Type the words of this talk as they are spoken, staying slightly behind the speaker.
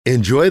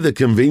Enjoy the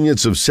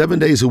convenience of 7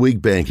 days a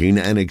week banking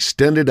and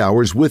extended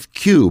hours with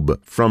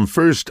Cube from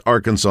First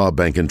Arkansas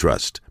Bank and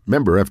Trust.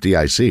 Member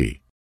FDIC.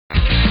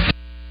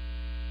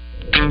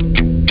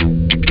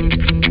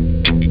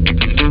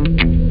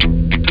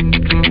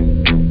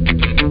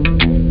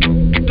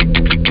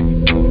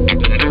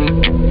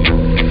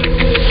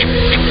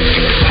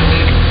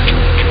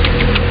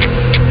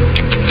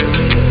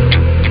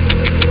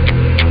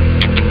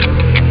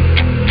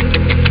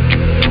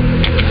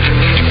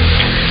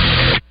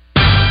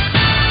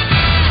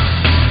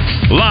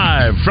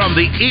 From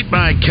the Eat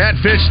My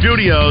Catfish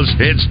studios,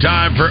 it's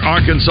time for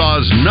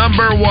Arkansas's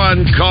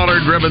 #1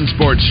 caller-driven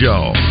sports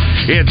show.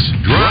 It's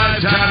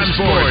Drive Time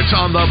Sports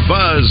on the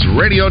Buzz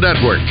Radio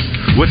Network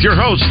with your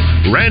hosts,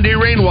 Randy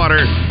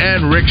Rainwater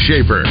and Rick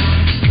Shaeffer.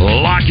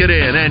 Lock it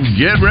in and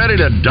get ready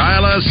to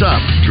dial us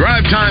up.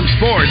 Drive Time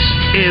Sports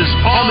is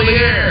on the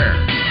air.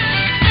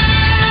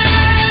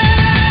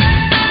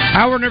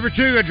 Hour number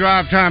 2 at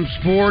Drive Time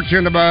Sports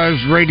in the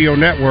Buzz Radio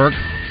Network.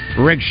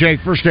 Rick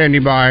Shaeffer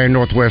standing by in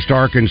Northwest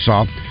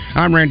Arkansas.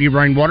 I'm Randy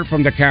Rainwater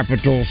from the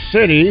capital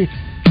city.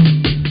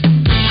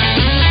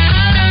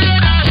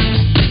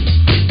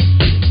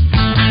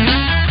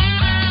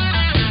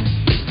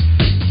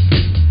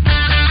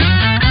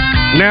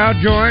 Now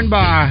joined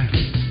by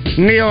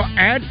Neil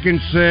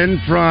Atkinson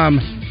from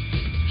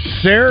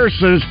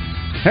Saracens.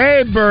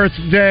 Hey,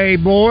 birthday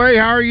boy,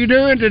 how are you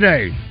doing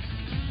today?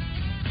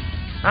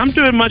 I'm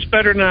doing much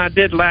better than I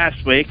did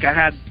last week. I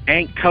had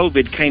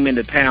COVID came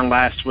into town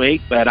last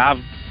week, but I've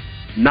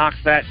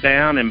knocked that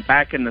down and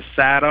back in the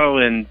saddle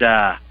and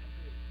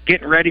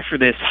getting ready for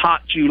this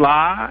hot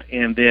July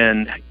and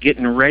then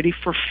getting ready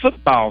for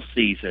football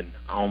season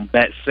on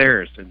Bet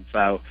Saracen.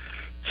 So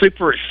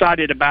super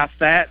excited about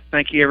that.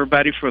 Thank you,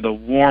 everybody, for the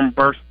warm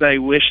birthday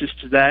wishes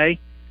today.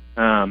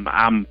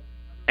 I'm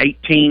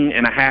 18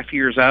 and a half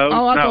years old.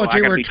 Oh, I thought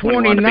you were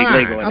 29.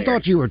 I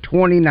thought you were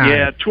 29.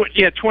 Yeah,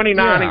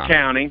 29 and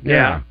counting.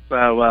 Yeah.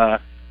 So,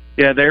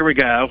 there we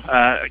go.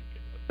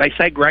 They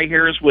say gray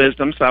hair is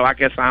wisdom, so I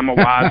guess I'm a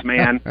wise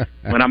man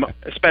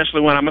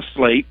especially when I'm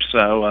asleep.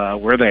 So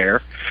we're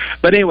there.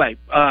 But anyway,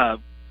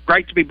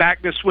 great to be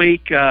back this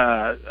week.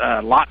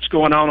 Lots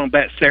going on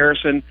Bet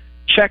Saracen.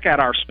 Check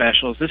out our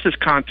specials. This is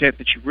content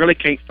that you really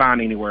can't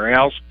find anywhere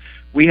else.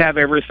 We have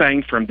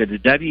everything from the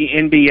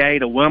WNBA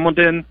to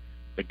Wimbledon,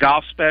 the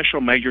golf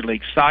special, Major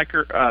League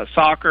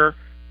Soccer,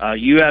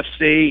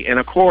 UFC, and,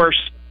 of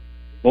course,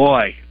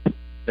 boy,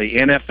 the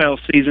NFL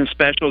season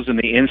specials and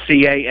the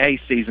NCAA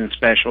season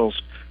specials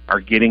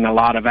are getting a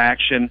lot of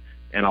action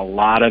and a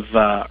lot of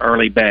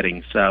early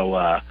betting.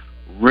 So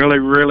really,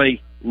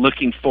 really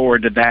looking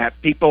forward to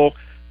that. People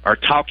are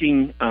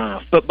talking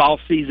football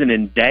season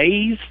in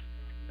days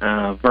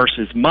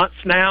versus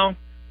months now,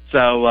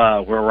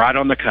 so we're right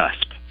on the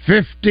cusp.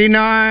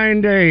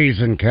 59 days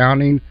and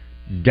counting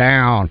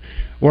down.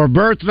 Well,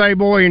 birthday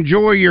boy,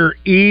 enjoy your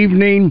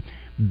evening.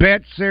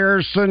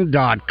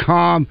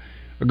 BetSaracen.com.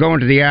 Go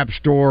into the App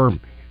Store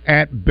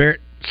at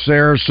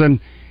BetSaracen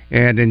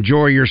and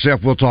enjoy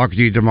yourself. We'll talk to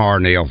you tomorrow,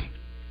 Neil.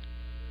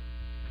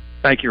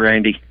 Thank you,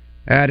 Randy.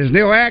 That is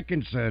Neil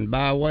Atkinson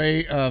by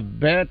way of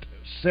Bet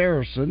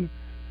Saracen.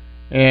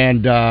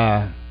 And,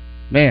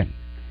 man,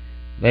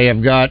 they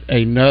have got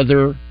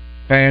another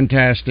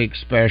fantastic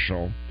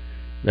special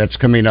that's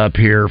coming up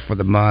here for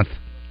the month,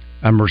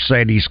 a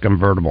Mercedes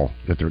convertible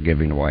that they're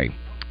giving away.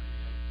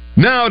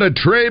 Now to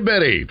Trey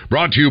Betty,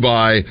 brought to you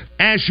by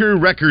Asher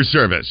Wrecker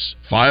Service,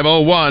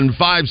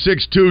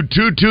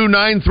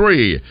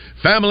 501-562-2293.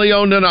 Family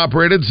owned and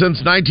operated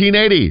since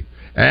 1980.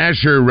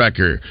 Asher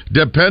Wrecker,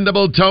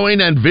 dependable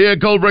towing and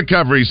vehicle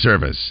recovery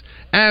service.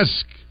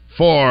 Ask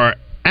for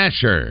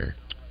Asher.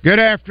 Good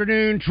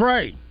afternoon,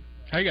 Trey.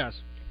 Hey,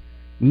 guys.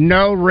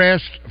 No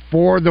rest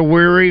for the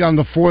weary on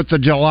the 4th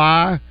of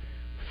July.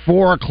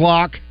 4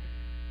 o'clock,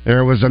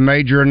 there was a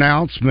major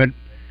announcement,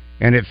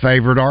 and it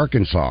favored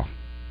Arkansas.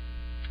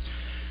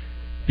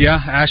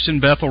 Yeah, Ashton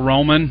Bethel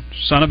Roman,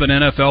 son of an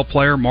NFL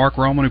player, Mark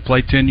Roman, who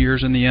played 10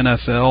 years in the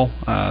NFL,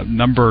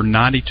 number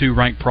 92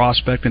 ranked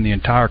prospect in the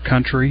entire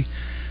country.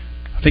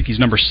 I think he's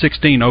number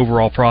 16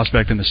 overall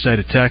prospect in the state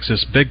of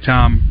Texas.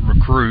 Big-time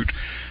recruit.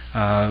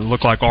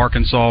 Looked like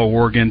Arkansas,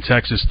 Oregon,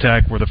 Texas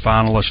Tech were the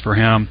finalists for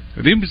him.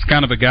 He was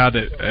kind of a guy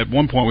that at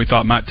one point we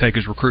thought might take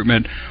his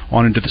recruitment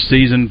on into the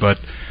season, but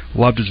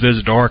loved his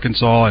visit to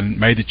Arkansas and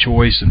made the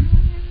choice. And,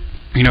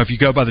 you know, if you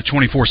go by the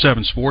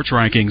 24/7 sports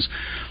rankings,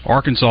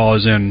 Arkansas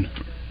is in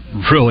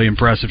really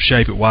impressive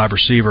shape at wide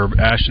receiver.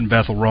 Ashton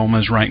Bethel Roma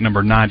is ranked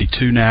number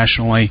 92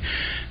 nationally.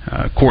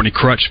 Courtney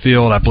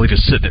Crutchfield, I believe,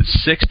 is sitting at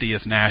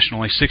 60th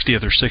nationally,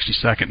 60th or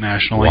 62nd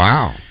nationally.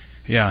 Wow.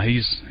 Yeah,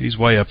 he's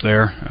way up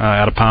there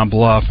out of Pine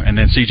Bluff. And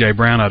then C.J.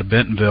 Brown out of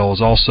Bentonville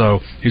is also,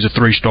 he's a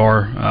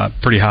 3-star,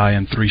 pretty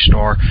high-end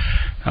 3-star.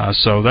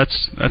 So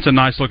that's a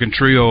nice-looking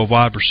trio of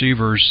wide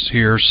receivers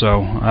here.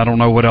 So I don't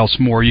know what else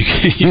more you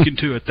can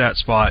do at that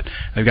spot.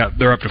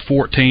 They're up to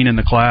 14 in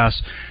the class.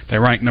 They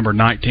rank number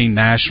 19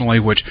 nationally,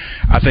 which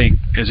I think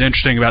is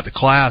interesting about the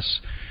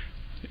class.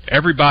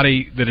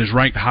 everybody that is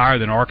ranked higher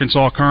than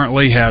Arkansas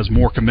currently has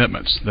more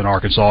commitments than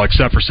Arkansas,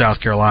 except for South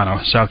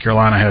Carolina. South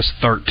Carolina has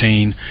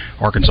 13.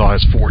 Arkansas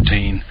has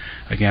 14.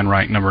 Again,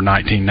 ranked number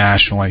 19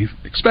 nationally.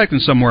 Expecting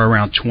somewhere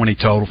around 20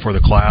 total for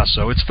the class.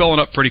 So it's filling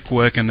up pretty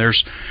quick, and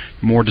there's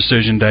more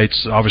decision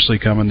dates obviously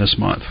coming this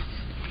month.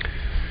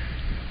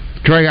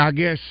 Trey, I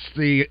guess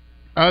the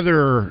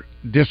other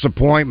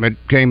disappointment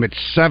came at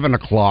 7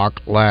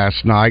 o'clock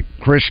last night.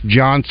 Chris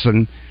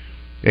Johnson,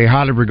 a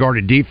highly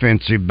regarded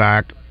defensive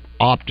back,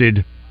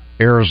 opted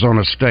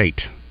Arizona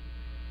State.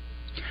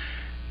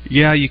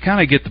 Yeah, you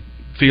kind of get the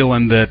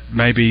feeling that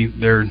maybe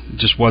there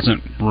just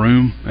wasn't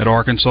room at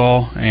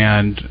Arkansas,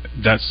 and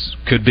that's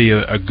could be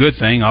a good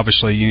thing.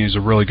 Obviously, he's a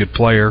really good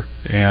player,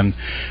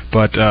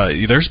 but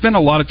there's been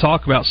a lot of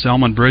talk about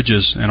Selman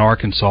Bridges in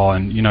Arkansas,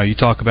 and you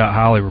talk about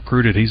highly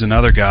recruited. He's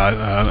another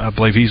guy. I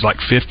believe he's like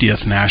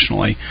 50th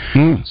nationally,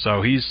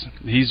 so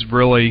he's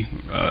really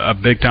a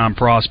big time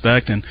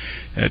prospect, and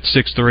at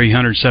 6'3",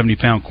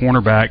 170-pound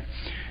cornerback.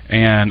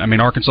 And,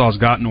 Arkansas has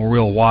gotten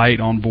Oriel White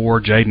on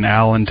board, Jaden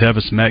Allen,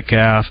 Tevis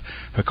Metcalf,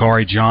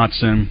 Hikari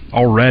Johnson,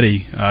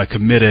 already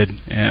committed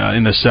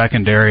in the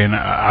secondary. And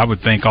I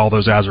would think all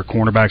those guys are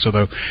cornerbacks,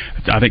 although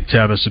I think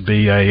Tevis would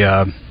be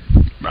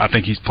I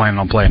think he's planning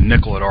on playing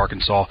nickel at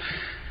Arkansas.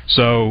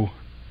 So,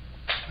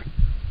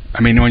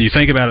 when you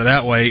think about it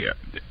that way,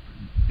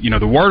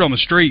 the word on the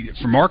street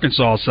from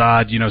Arkansas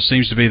side,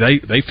 seems to be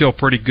they feel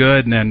pretty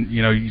good. And then,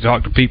 you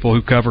talk to people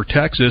who cover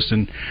Texas,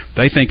 and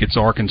they think it's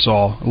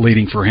Arkansas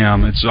leading for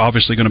him. It's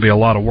obviously going to be a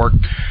lot of work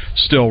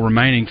still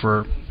remaining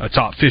for a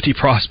top 50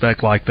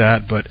 prospect like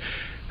that. But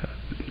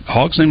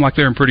Hogs seem like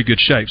they're in pretty good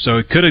shape. So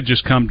it could have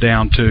just come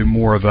down to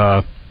more of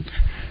a,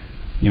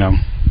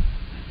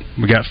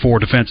 we got 4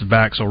 defensive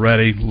backs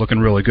already, looking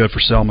really good for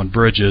Selman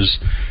Bridges,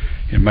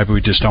 and maybe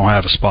we just don't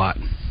have a spot.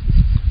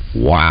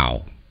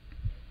 Wow.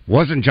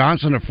 Wasn't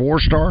Johnson a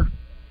 4-star?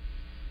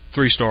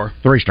 3-star.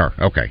 3-star.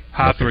 Okay.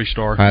 High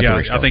 3-star. High yeah,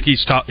 3-star. I think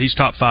he's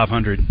top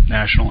 500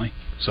 nationally.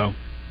 So,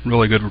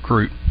 really good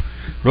recruit.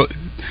 Really,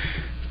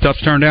 tough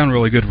to turn down.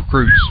 Really good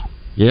recruits.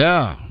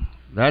 Yeah,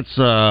 that's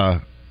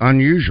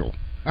unusual,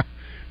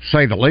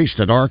 say the least.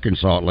 At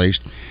Arkansas, at least.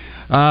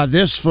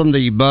 This from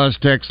the Buzz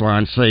text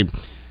line. Say,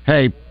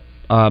 hey,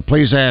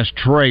 please ask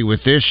Trey,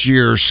 with this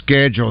year's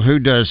schedule, who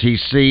does he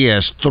see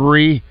as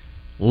 3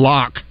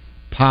 lock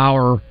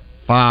Power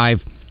 5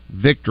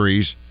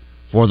 victories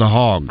for the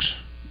Hogs?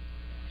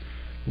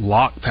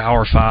 Lock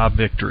Power 5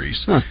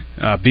 victories.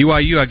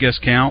 BYU, I guess,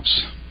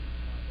 counts.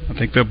 I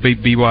think they'll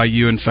beat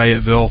BYU in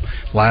Fayetteville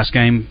last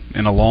game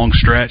in a long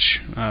stretch.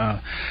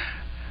 I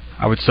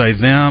would say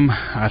them.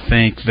 I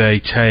think they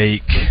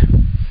take...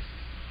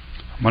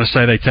 I'm going to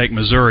say they take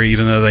Missouri,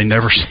 even though they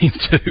never seem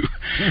to.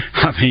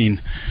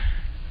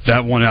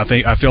 That one,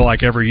 I feel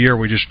like every year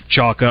we just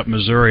chalk up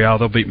Missouri.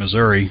 They'll beat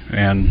Missouri,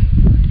 and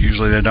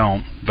usually they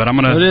don't. But I'm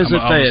going to... It is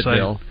at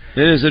Fayetteville.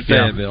 It is at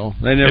Fayetteville.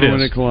 They never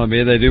win at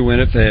Columbia. They do win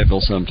at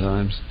Fayetteville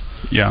sometimes.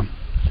 Yeah.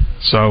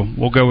 So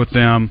we'll go with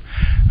them.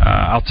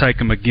 I'll take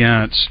them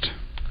against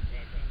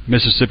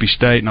Mississippi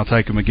State, and I'll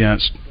take them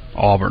against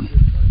Auburn.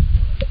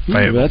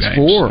 Fayetteville that's games.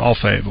 4. All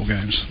Fayetteville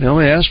games. They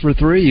only asked for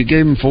 3. You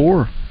gave them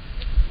 4.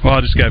 Well,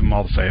 I just gave them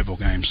all the Fayetteville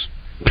games.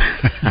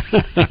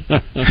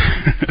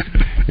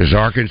 Is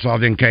Arkansas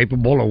then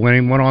capable of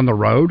winning one on the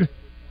road?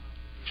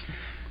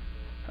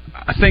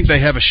 I think they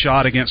have a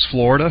shot against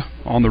Florida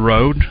on the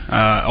road,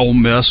 Ole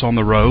Miss on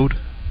the road.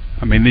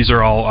 These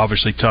are all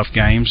obviously tough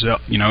games.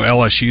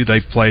 LSU,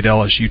 they've played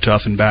LSU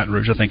tough in Baton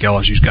Rouge. I think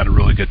LSU's got a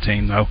really good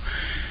team, though.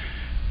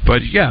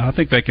 But, yeah, I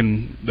think they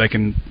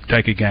can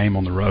take a game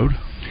on the road.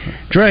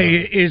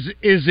 Trey, is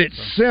it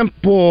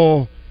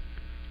simple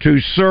to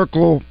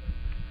circle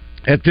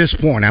at this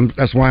point?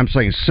 That's why I'm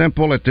saying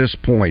simple at this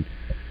point.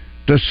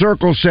 To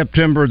circle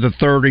September the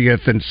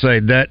 30th and say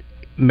that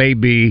may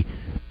be,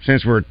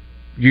 since we're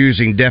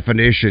using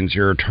definitions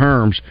here,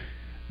 terms,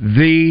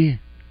 the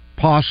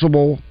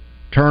possible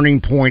turning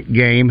point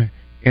game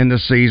in the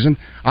season.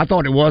 I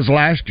thought it was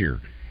last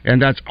year,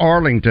 and that's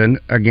Arlington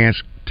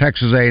against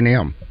Texas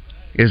A&M.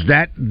 Is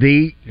that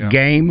the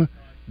game,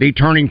 the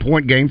turning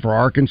point game for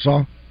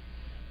Arkansas?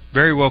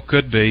 Very well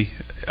could be.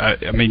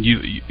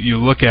 You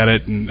look at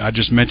it, and I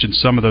just mentioned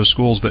some of those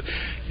schools, but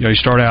you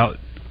start out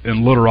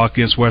in Little Rock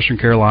against Western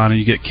Carolina,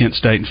 you get Kent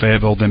State and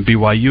Fayetteville, then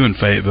BYU and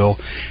Fayetteville,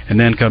 and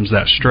then comes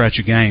that stretch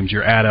of games.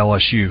 You're at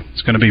LSU.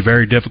 It's going to be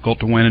very difficult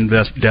to win in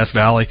Death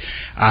Valley.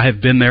 I have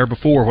been there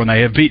before when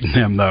they have beaten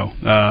them, though,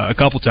 a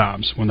couple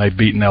times when they've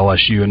beaten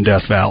LSU in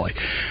Death Valley.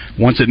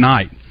 Once at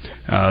night,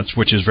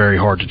 which is very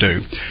hard to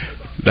do.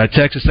 That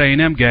Texas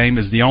A&M game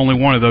is the only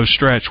one of those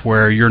stretch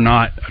where you're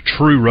not a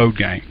true road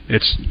game.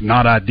 It's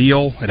not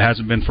ideal. It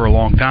hasn't been for a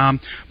long time,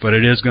 but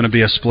it is going to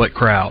be a split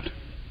crowd.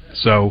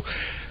 So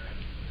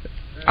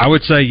I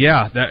would say,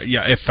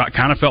 it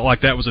kind of felt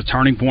like that was a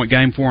turning point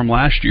game for them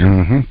last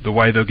year, the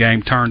way the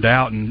game turned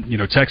out. And,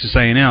 Texas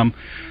A&M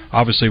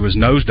obviously was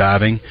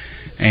nosediving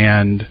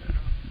and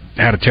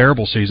had a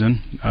terrible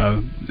season.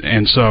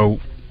 And so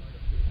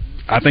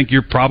I think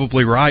you're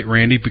probably right,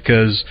 Randy,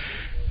 because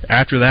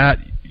after that,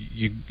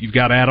 you've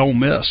got to add Ole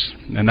Miss,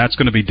 and that's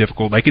going to be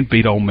difficult. They can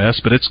beat Ole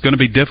Miss, but it's going to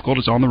be difficult.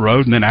 It's on the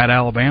road, and then at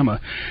Alabama.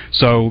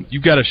 So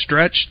you've got a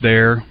stretch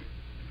there.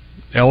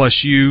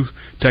 LSU,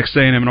 Texas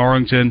A&M and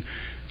Arlington,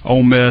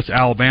 Ole Miss,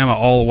 Alabama,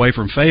 all the way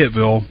from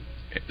Fayetteville.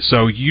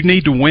 So you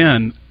need to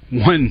win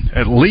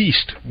at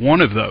least one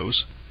of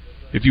those.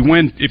 If you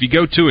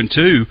go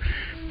 2-2,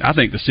 I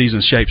think the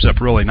season shapes up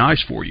really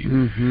nice for you.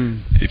 Mm-hmm.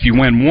 If you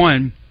win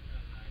one,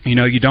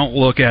 you don't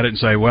look at it and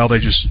say, well, they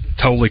just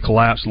totally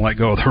collapsed and let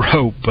go of the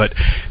rope. But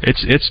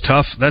it's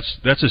tough. That's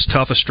as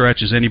tough a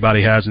stretch as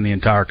anybody has in the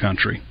entire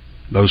country,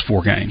 those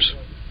 4 games.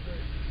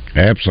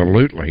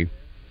 Absolutely.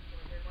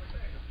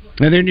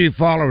 And then you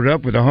follow it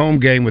up with a home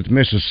game with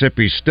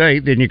Mississippi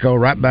State. Then you go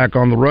right back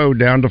on the road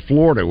down to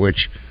Florida,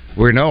 which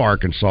we know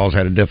Arkansas's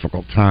had a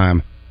difficult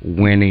time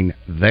winning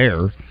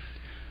there.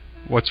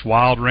 What's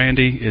wild,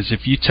 Randy, is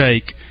if you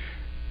take,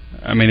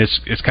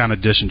 it's kind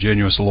of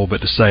disingenuous a little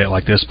bit to say it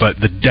like this, but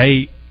the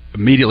day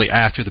immediately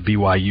after the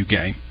BYU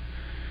game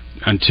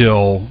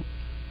until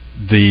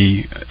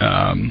the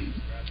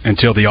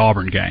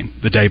Auburn game,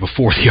 the day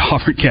before the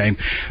Auburn game,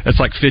 that's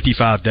like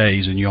 55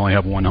 days, and you only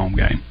have one home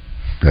game.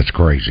 That's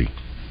crazy.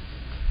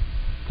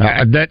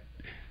 That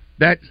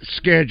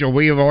schedule,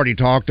 we have already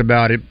talked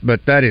about it,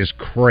 but that is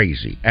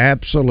crazy,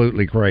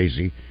 absolutely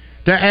crazy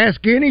to ask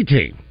any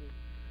team.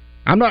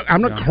 I'm not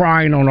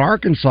crying on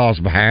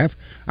Arkansas's behalf.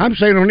 I'm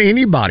saying on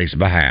anybody's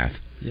behalf.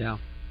 Yeah.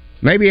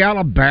 Maybe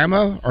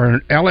Alabama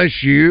or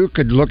LSU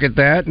could look at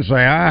that and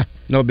say,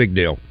 no big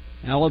deal.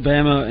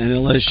 Alabama and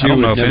LSU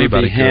would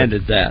never be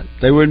handed that.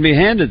 They wouldn't be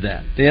handed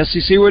that. The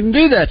SEC wouldn't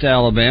do that to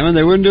Alabama, and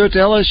they wouldn't do it to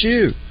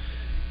LSU.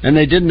 And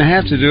they didn't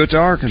have to do it to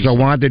Arkansas. So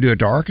why'd they do it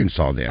to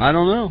Arkansas then? I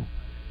don't know.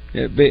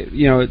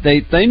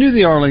 They knew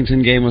the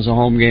Arlington game was a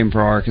home game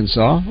for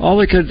Arkansas.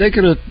 They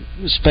could have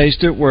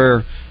spaced it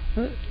where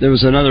there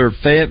was another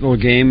Fayetteville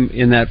game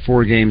in that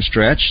 4-game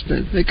stretch.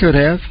 They could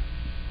have.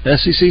 The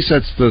SEC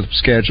sets the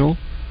schedule.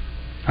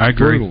 I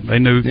agree. Brutal. They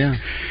knew. Yeah.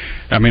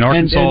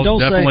 Arkansas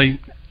definitely.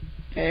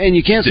 And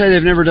you can't say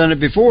they've never done it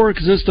before,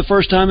 because it's the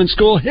first time in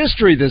school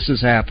history this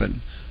has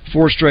happened.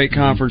 4 straight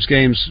conference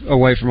games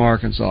away from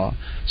Arkansas.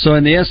 So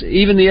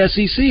even the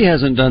SEC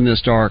hasn't done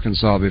this to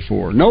Arkansas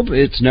before. Nope,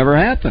 it's never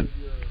happened.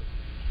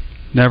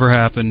 Never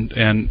happened.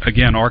 And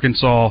again,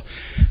 Arkansas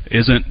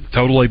isn't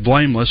totally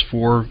blameless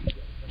for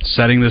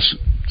setting this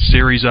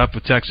series up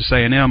with Texas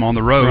A&M on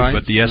the road. Right.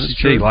 But the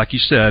SEC, like you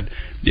said,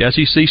 the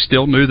SEC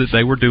still knew that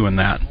they were doing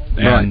that.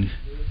 And right.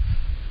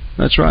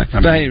 That's right.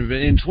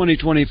 In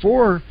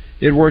 2024,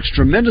 it works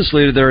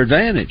tremendously to their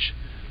advantage,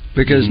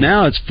 because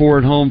now it's 4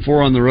 at home,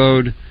 4 on the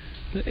road.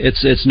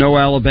 It's no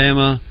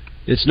Alabama,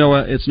 it's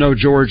no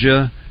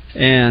Georgia,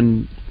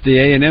 and the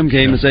A&M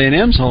game is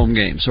A&M's home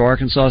game. So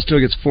Arkansas still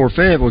gets 4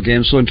 Fayetteville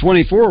games. So in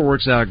 24 it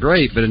works out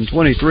great, but in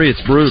 23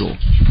 it's brutal.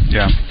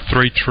 Yeah,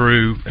 3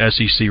 true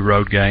SEC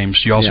road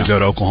games. You also go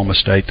to Oklahoma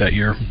State that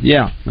year.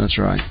 Yeah, that's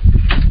right.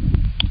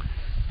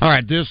 All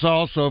right, this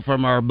also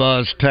from our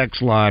Buzz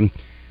text line.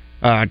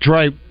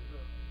 Trey,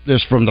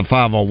 this from the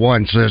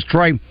 501 says,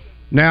 Trey,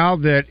 now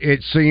that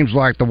it seems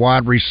like the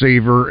wide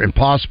receiver and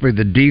possibly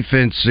the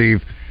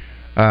defensive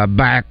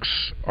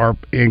backs are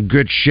in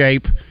good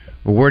shape,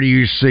 where do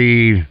you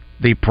see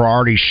the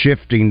priority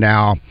shifting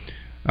now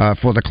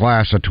for the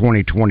class of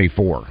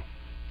 2024?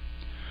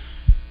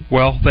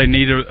 Well, they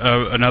need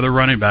another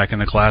running back in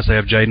the class. They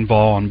have Jaden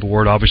Ball on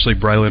board. Obviously,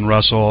 Braylon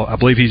Russell. I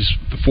believe he's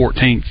the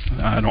 14th.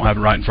 I don't have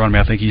it right in front of me.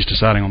 I think he's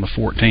deciding on the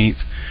 14th.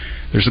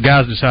 There's the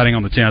guys deciding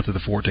on the 10th or the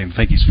 14th. I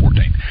think he's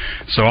 14th.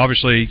 So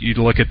obviously, you'd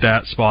look at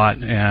that spot,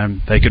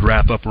 and they could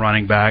wrap up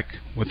running back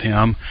with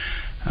him.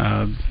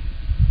 I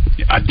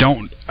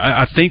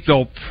think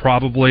they'll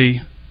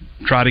probably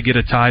try to get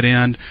a tight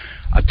end.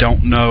 I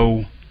don't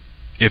know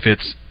if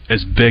it's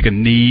as big a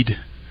need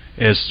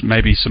as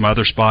maybe some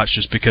other spots,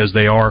 just because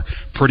they are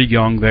pretty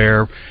young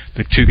there.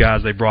 The 2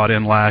 guys they brought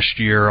in last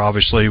year,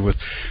 obviously, with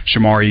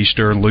Shamar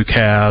Easter and Luke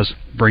Haas,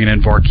 bringing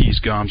in Varquise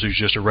Gums, who's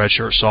just a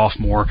redshirt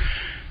sophomore.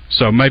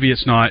 So maybe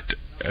it's not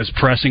as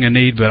pressing a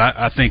need, but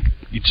I think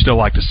you'd still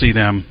like to see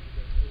them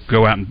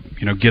go out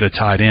and get a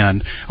tight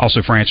end.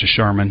 Also, Francis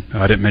Sherman.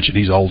 I didn't mention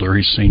he's older;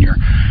 he's senior.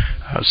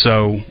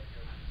 So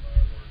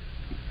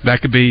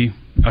that could be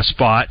a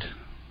spot.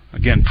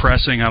 Again,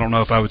 pressing. I don't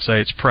know if I would say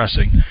it's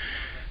pressing.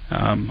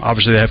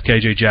 Obviously, they have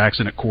KJ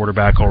Jackson at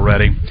quarterback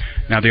already.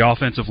 Now, the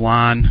offensive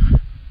line,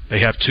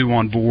 they have 2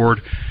 on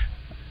board.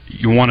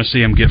 You want to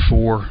see them get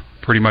 4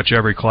 pretty much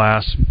every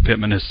class.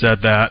 Pittman has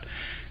said that.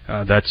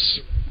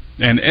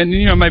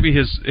 And maybe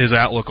his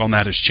outlook on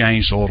that has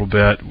changed a little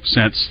bit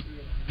since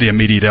the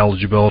immediate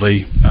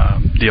eligibility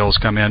deals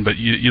come in. But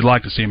you'd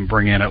like to see him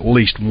bring in at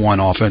least 1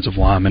 offensive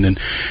lineman, and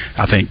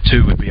I think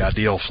 2 would be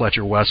ideal.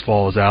 Fletcher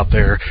Westfall is out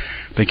there.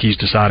 I think he's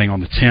deciding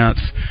on the 10th.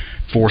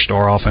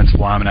 4-star offensive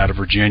lineman out of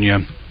Virginia.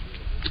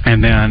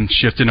 And then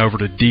shifting over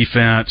to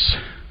defense,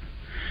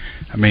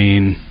 let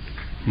me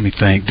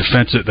think.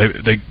 Defensive,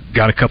 they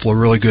got a couple of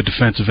really good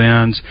defensive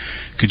ends.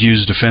 Could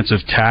use a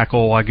defensive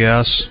tackle, I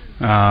guess.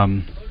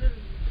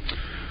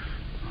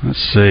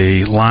 Let's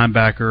see,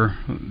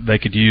 linebacker. They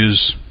could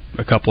use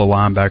a couple of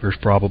linebackers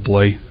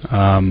probably.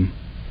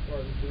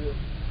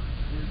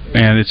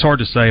 And it's hard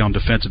to say on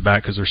defensive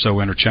back because they're so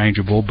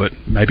interchangeable, but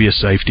maybe a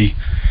safety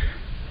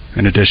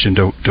in addition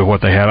to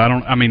what they have.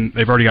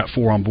 They've already got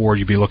 4 on board.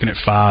 You'd be looking at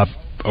 5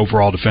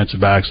 overall defensive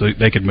backs.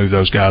 They could move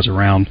those guys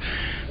around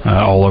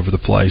all over the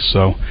place.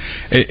 So,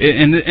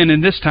 and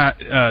in this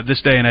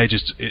day and age,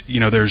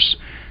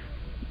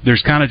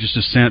 there's kind of just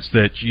a sense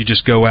that you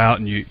just go out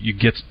and you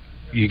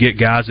get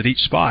guys at each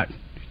spot.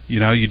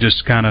 You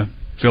just kind of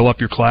fill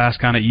up your class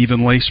kind of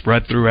evenly,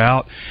 spread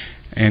throughout,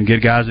 and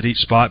get guys at each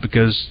spot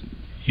because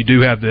you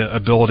do have the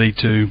ability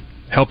to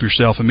help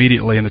yourself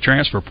immediately in the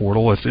transfer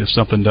portal if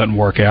something doesn't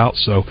work out.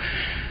 So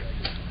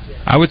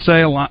I would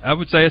say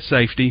it's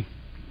safety.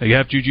 They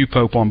have Juju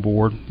Pope on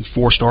board,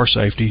 4-star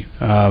safety,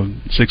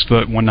 6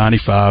 foot,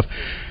 195.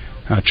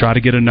 Try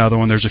to get another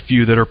one. There's a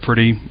few that are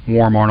pretty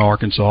warm on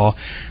Arkansas.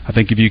 I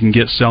think if you can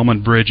get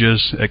Selman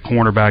Bridges at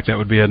cornerback, that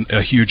would be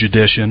a huge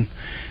addition.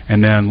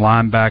 And then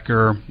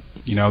linebacker,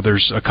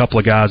 there's a couple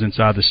of guys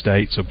inside the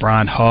state. So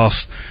Brian Huff,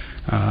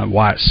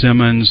 Wyatt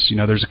Simmons,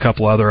 there's a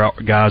couple other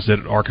guys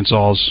that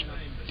Arkansas's,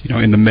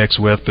 in the mix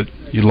with, but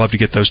you'd love to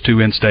get those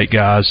 2 in-state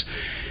guys.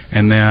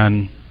 And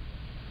then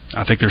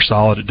I think they're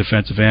solid at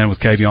defensive end with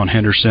Kavion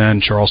Henderson,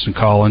 Charleston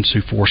Collins,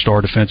 2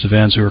 4-star defensive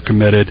ends who are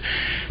committed.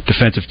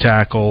 Defensive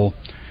tackle,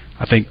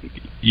 I think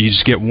you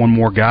just get one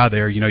more guy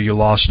there. You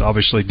lost,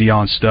 obviously,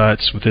 Deion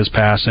Stutz with his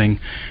passing.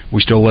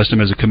 We still list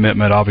him as a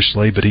commitment,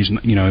 obviously, but he's,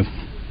 the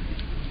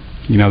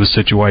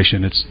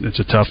situation. It's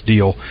a tough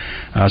deal.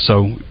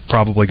 So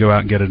probably go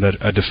out and get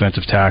a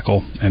defensive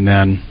tackle. And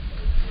then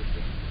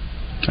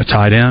a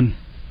tight end,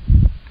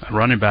 a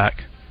running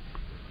back.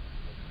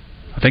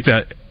 I think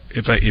that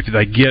if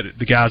they get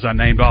the guys I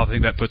named off, I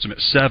think that puts them at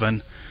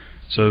 7.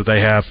 So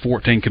they have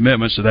 14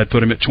 commitments, so that'd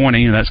put them at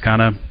 20, and that's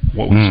kind of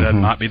what we said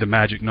might be the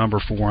magic number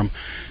for them.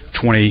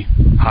 20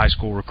 high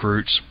school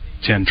recruits,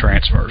 10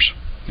 transfers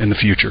in the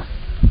future.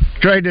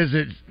 Trey, does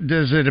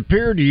it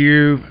appear to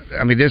you,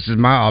 this is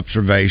my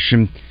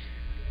observation,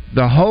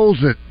 the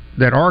holes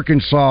that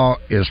Arkansas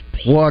is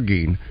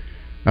plugging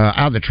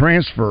out of the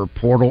transfer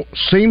portal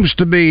seems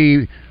to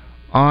be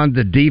on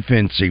the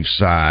defensive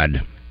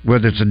side,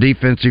 whether it's a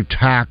defensive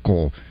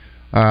tackle,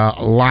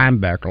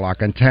 linebacker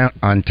like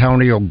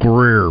Antonio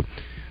Greer.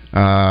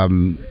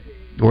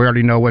 We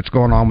already know what's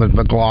going on with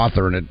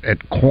McLaughlin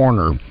at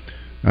corner,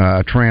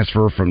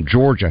 transfer from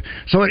Georgia.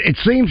 So it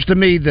seems to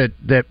me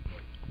that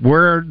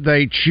where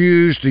they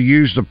choose to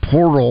use the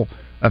portal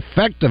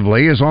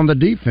effectively is on the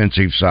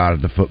defensive side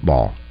of the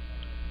football.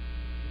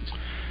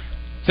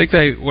 I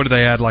think what do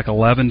they add, like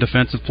 11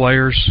 defensive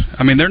players?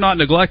 They're not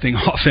neglecting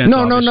offense.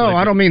 No,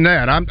 I don't mean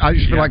that. I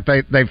just feel like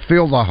they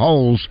fill the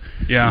holes.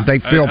 Yeah, they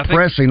feel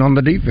pressing on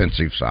the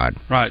defensive side.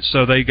 Right.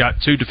 So they got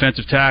 2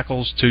 defensive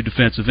tackles, 2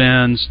 defensive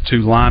ends,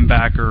 2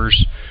 linebackers,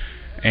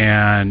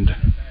 and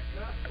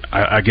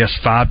I guess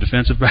 5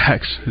 defensive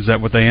backs. Is that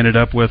what they ended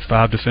up with?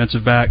 5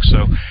 defensive backs.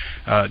 So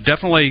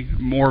definitely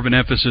more of an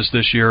emphasis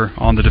this year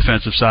on the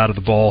defensive side of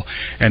the ball,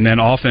 and then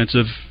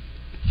offensive.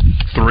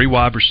 3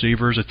 wide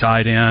receivers, a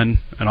tight end,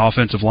 an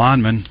offensive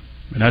lineman,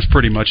 and that's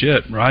pretty much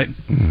it, right?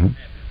 Mm-hmm.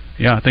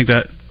 Yeah, I think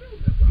that's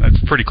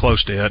pretty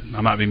close to it.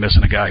 I might be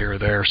missing a guy here or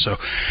there. So,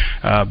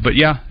 but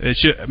yeah,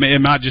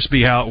 it might just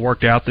be how it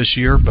worked out this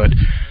year. But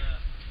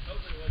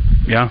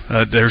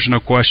yeah, there's no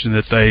question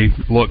that they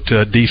looked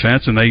to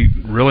defense, and they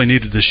really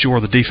needed to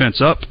shore the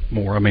defense up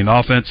more. The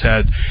offense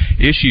had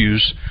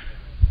issues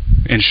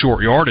in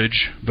short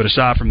yardage, but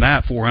aside from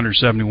that,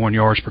 471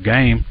 yards per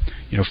game.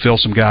 Fill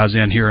some guys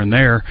in here and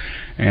there,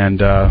 and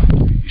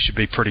you should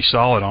be pretty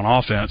solid on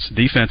offense.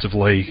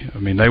 Defensively,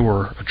 they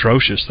were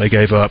atrocious. They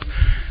gave up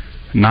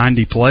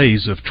 90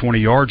 plays of 20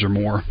 yards or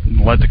more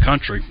and led the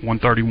country,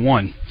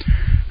 131.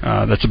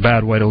 That's a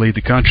bad way to lead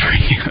the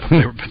country.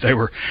 they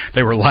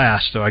were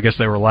last, so I guess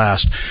they were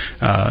last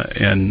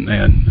in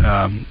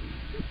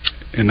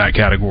that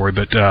category.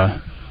 But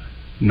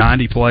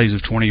 90 plays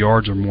of 20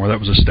 yards or more, that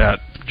was a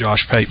stat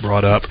Josh Pate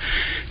brought up,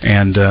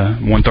 and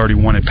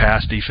 131 in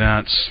pass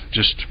defense.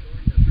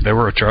 They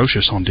were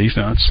atrocious on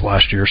defense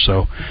last year,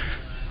 so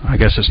I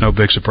guess it's no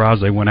big surprise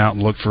they went out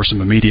and looked for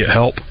some immediate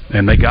help,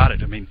 and they got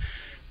it.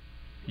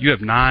 You have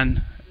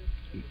nine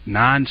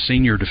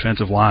senior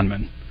defensive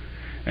linemen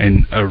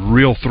and a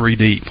real 3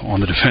 deep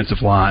on the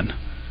defensive line.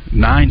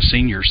 9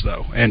 seniors,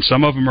 though, and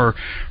some of them are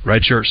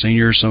redshirt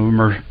seniors, some of them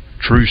are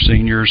true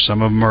seniors,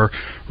 some of them are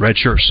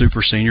redshirt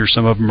super seniors,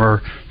 some of them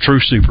are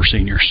true super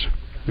seniors.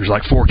 There's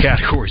like 4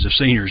 categories of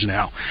seniors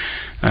now,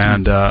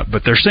 and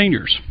but they're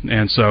seniors,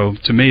 and so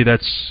to me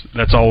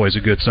that's always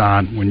a good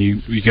sign when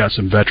you got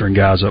some veteran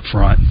guys up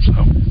front. So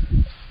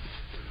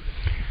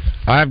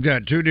I've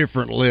got 2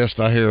 different lists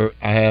I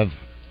have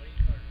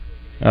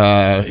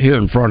here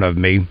in front of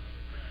me.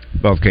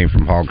 Both came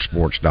from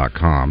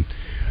hogsports.com.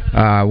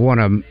 One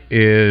of them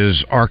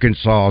is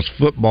Arkansas's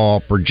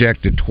football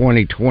projected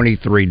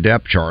 2023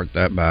 depth chart,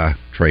 that by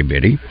Trey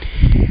Biddy.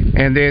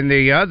 And then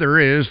the other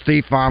is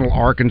the final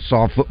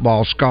Arkansas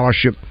football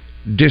scholarship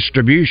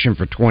distribution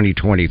for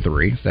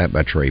 2023, that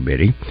by Trey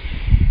Biddy.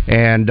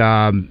 And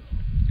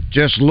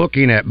just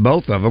looking at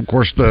both of them, of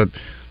course, the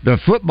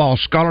football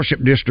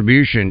scholarship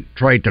distribution,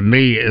 Trey, to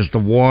me, is the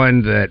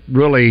one that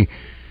really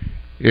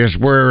is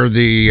where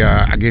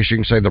I guess you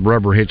can say the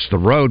rubber hits the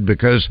road,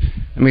 because,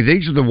 I mean,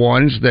 these are the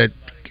ones that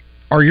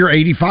are your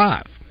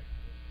 85.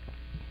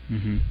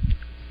 Mm-hmm.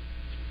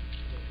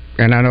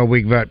 And I know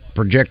we've got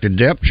projected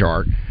depth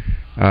chart.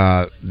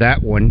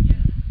 That one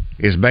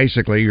is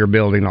basically you're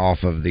building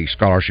off of the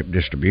scholarship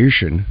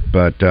distribution.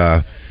 But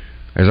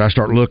as I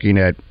start looking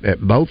at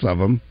both of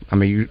them, I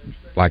mean,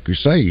 like you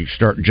say, you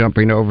start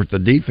jumping over to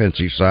the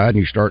defensive side, and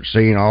you start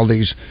seeing all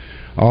these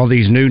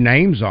new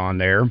names on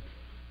there.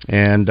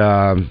 And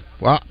on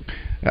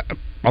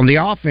the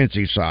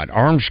offensive side,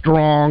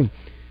 Armstrong,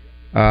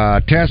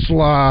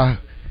 Tesla,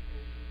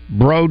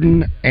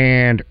 Broden,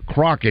 and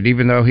Crockett,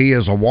 even though he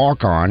is a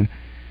walk-on,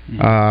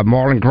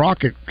 Marlon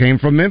Crockett came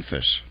from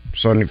Memphis.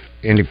 So,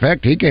 in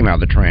effect, he came out of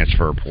the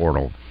transfer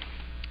portal.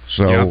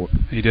 So yeah,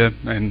 he did.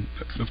 And,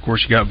 of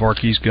course, you got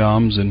Varkey's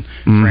Gums and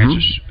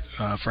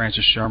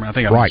Francis Sherman. I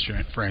think I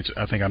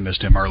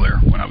missed him earlier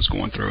when I was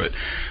going through it.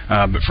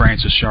 But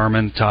Francis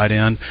Sherman, tight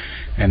end,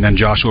 and then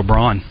Joshua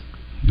Braun.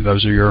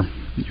 Those are your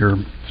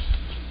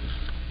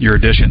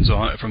additions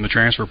from the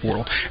transfer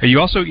portal. And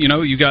you also,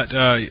 you got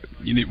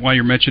while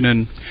you're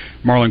mentioning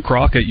Marlon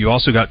Crockett, you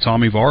also got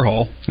Tommy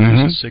Varhol,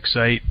 who's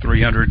 6'8",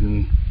 300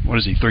 and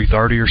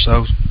 330 or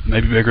so,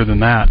 maybe bigger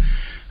than that,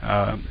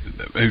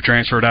 who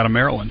transferred out of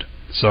Maryland.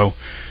 So,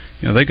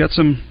 they got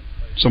some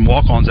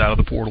walk-ons out of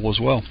the portal as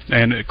well.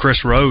 And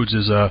Chris Rhodes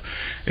is a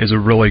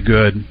really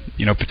good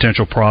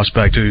potential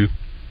prospect who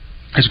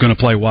is going to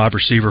play wide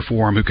receiver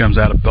for him, who comes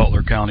out of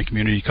Butler County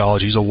Community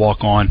College. He's a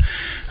walk-on,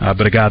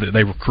 but a guy that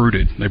they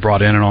recruited. They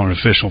brought in and on an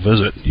official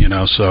visit,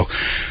 so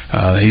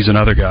he's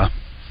another guy.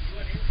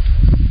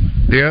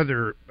 The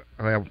other,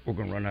 we're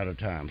going to run out of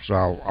time, so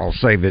I'll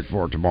save it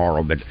for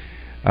tomorrow, but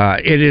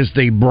it is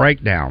the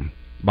breakdown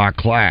by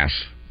class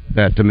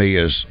that to me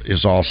is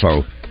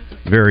also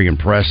very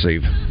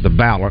impressive, the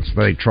balance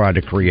they try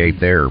to create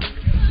there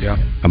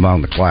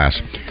among the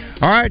class.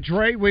 All right,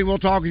 Trey, we will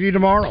talk with you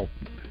tomorrow.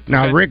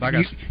 Now, okay, Rick,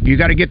 you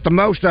got to get the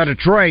most out of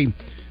Trey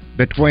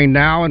between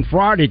now and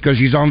Friday, because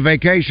he's on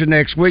vacation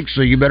next week,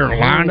 so you better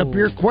line up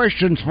your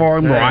questions for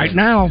him right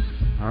now.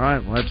 All right,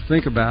 we'll have to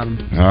think about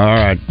them. All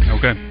right.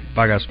 Okay.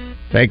 Bye, guys.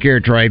 Take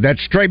care, Trey.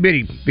 That's Trey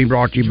Biddy, being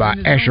brought to you by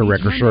Asher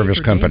Record Service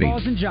Company.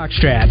 Balls and jock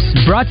straps,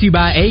 brought to you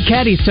by A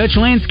Caddy's Touch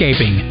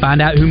Landscaping. Find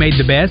out who made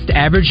the best,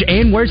 average,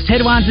 and worst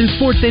headlines in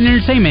sports and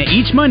entertainment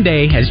each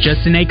Monday as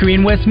Justin Acree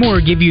and Wes Moore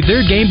give you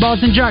their game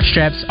balls and jock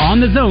straps on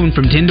the zone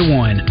from 10 to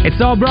 1.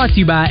 It's all brought to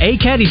you by A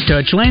Caddy's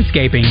Touch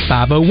Landscaping,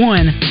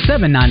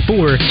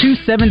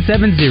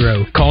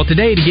 501-794-2770. Call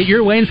today to get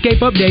your landscape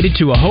updated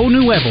to a whole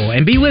new level,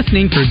 and be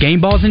listening for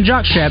game balls and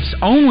jock straps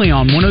only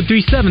on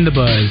 103.7 The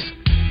Buzz.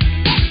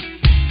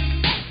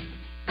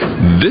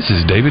 This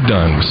is David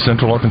Dunn with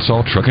Central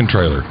Arkansas Truck and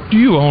Trailer. Do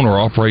you own or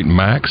operate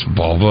Max,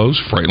 Volvos,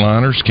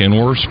 Freightliners,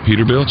 Kenworths,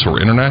 Peterbilts,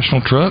 or international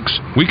trucks?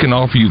 We can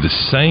offer you the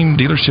same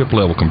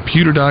dealership-level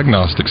computer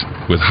diagnostics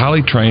with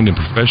highly trained and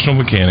professional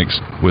mechanics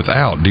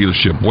without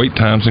dealership wait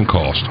times and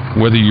cost.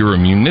 Whether you're a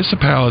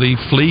municipality,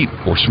 fleet,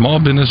 or small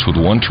business with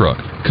one truck,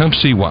 come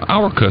see why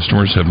our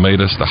customers have made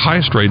us the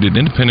highest-rated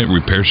independent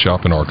repair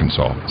shop in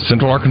Arkansas.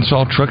 Central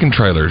Arkansas Truck and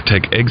Trailer.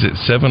 Take exit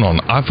 7 on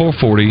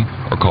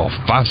I-440 or call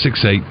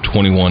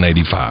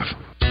 568-2185.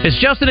 It's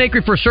Justin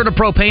Acree for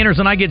CertaPro Painters,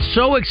 and I get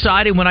so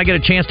excited when I get a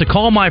chance to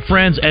call my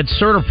friends at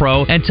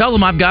CertaPro and tell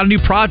them I've got a new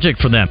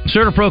project for them.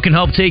 CertaPro can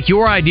help take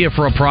your idea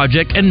for a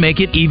project and make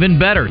it even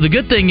better. The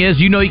good thing is,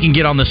 you can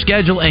get on the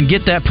schedule and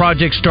get that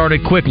project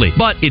started quickly.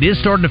 But it is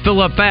starting to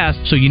fill up fast,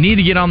 so you need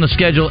to get on the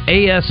schedule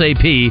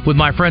ASAP with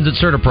my friends at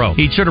CertaPro.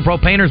 Each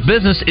CertaPro Painters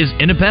business is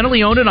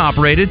independently owned and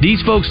operated.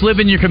 These folks live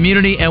in your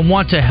community and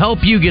want to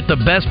help you get the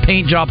best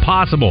paint job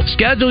possible.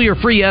 Schedule your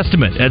free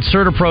estimate at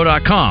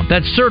CertaPro.com.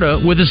 That's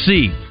Certa with a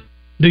C.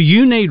 Do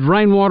you need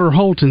Rainwater,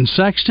 Holt, and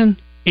Sexton?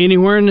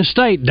 Anywhere in the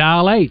state,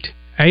 dial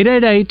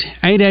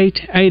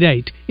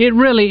 888-8888. It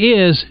really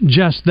is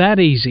just that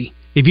easy.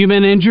 If you've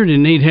been injured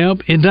and need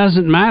help, it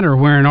doesn't matter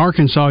where in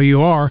Arkansas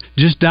you are.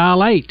 Just dial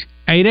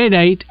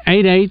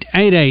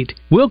 888-8888.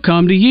 We'll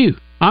come to you.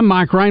 I'm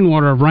Mike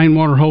Rainwater of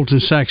Rainwater, Holt,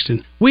 and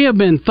Sexton. We have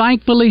been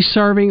thankfully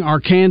serving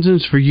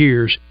Arkansans for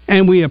years,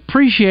 and we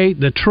appreciate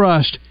the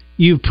trust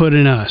you've put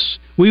in us.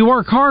 We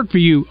work hard for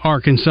you,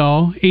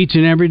 Arkansas, each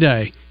and every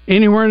day.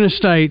 Anywhere in the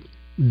state,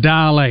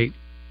 dial 8.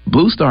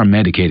 Blue Star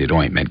Medicated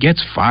Ointment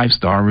gets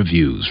 5-star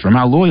reviews from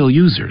our loyal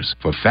users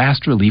for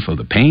fast relief of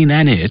the pain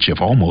and itch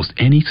of almost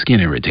any skin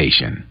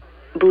irritation.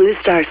 Blue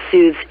Star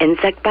soothes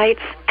insect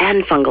bites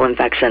and fungal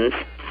infections.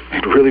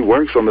 It really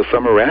works on the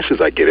summer rashes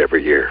I get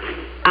every year.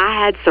 I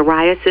had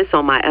psoriasis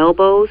on my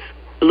elbows.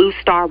 Blue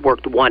Star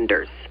worked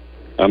wonders.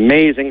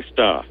 Amazing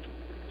stuff.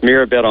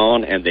 Smear a bit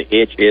on and the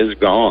itch is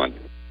gone.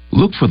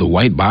 Look for the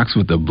white box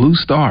with the Blue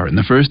Star in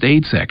the first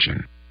aid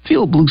section.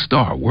 Feel Blue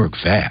Star work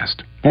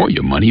fast, or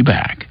your money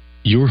back.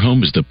 Your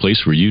home is the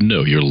place where you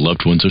know your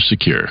loved ones are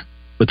secure.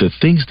 But the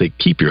things that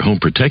keep your home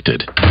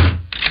protected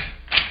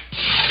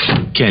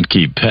can't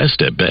keep pests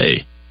at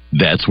bay.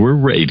 That's where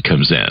RAID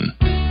comes in.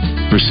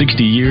 For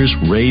 60 years,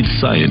 RAID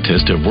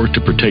scientists have worked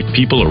to protect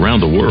people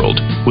around the world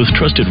with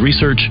trusted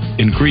research,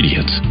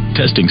 ingredients,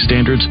 testing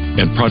standards,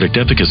 and product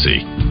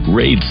efficacy.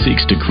 RAID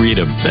seeks to create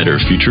a better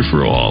future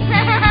for all,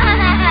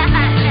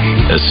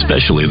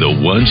 especially the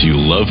ones you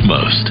love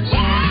most.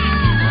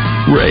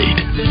 RAID,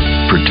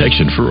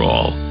 protection for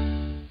all.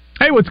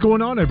 Hey, what's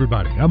going on,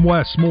 everybody? I'm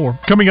Wes Moore.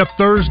 Coming up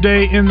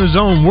Thursday in the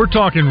Zone, we're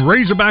talking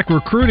Razorback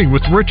recruiting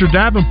with Richard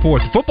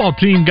Davenport. The football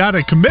team got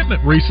a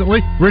commitment recently.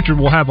 Richard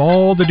will have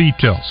all the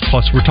details.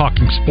 Plus, we're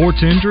talking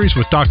sports injuries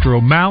with Dr.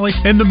 O'Malley,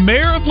 and the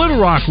mayor of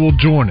Little Rock will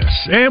join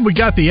us. And we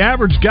got the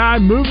Average Guy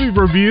movie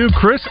review.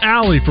 Chris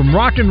Alley from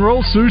Rock and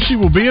Roll Sushi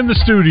will be in the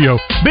studio.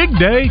 Big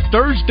day,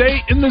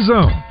 Thursday in the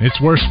Zone. It's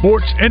where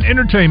sports and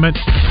entertainment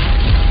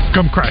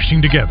come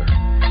crashing together.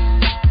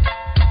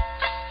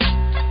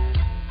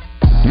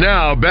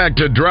 Now back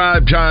to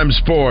Drive Time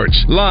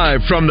Sports,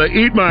 live from the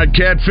Eat My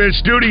Catfish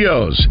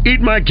studios. Eat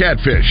My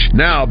Catfish,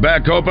 now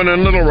back open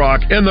in Little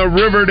Rock in the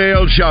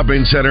Riverdale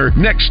Shopping Center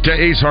next to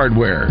Ace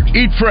Hardware.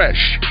 Eat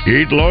fresh,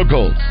 eat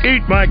local,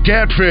 eat my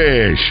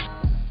catfish.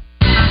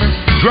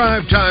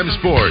 Drive Time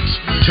Sports,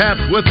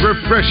 tapped with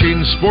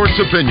refreshing sports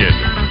opinion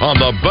on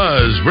the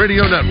Buzz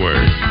Radio Network.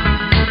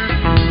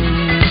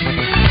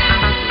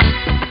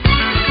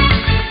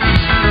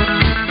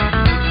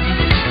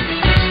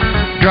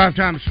 Drive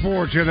Time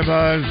Sports in the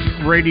Buzz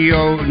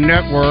Radio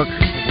Network.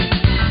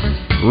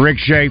 Rick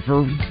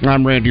Shaeffer.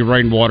 I'm Randy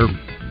Rainwater.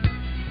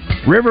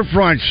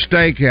 Riverfront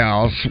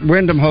Steakhouse,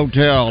 Wyndham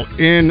Hotel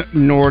in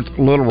North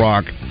Little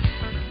Rock,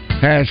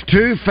 has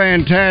two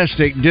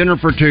fantastic dinner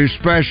for two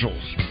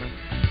specials.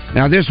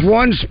 Now, this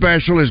one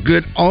special is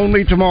good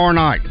only tomorrow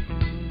night.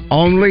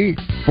 Only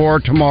for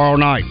tomorrow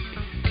night.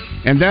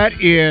 And that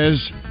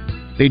is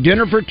the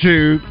dinner for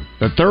two,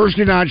 the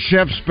Thursday night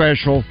chef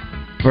special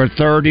for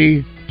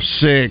 $36.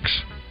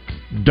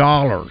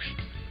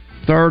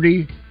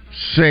 $36.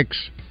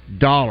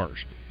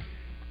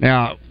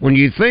 Now, when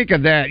you think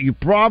of that, you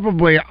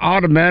probably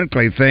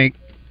automatically think,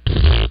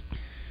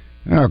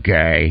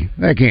 okay,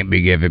 they can't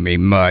be giving me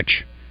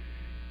much.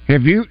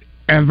 Have you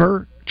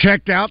ever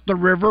checked out the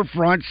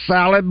Riverfront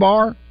Salad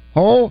Bar?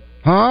 Oh,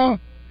 huh?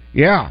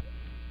 Yeah.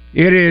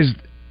 It is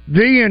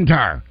the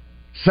entire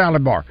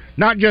salad bar.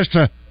 Not just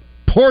a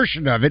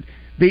portion of it,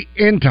 the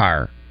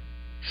entire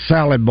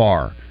salad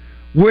bar.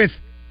 With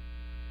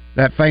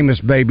that famous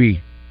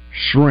baby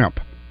shrimp.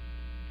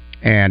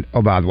 And,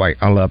 oh, by the way,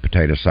 I love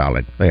potato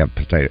salad. They have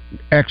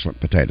excellent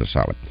potato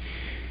salad.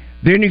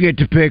 Then you get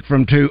to pick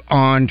from two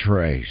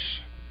entrees.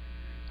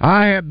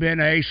 I have been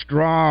a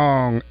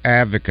strong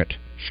advocate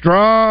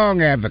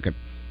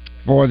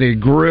for the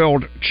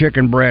grilled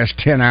chicken breast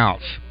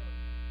 10-ounce,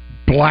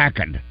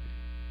 blackened.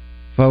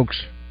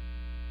 Folks,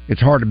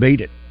 it's hard to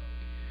beat it.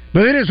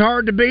 But it is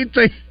hard to beat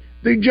the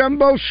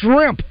jumbo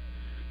shrimp,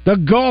 the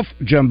Gulf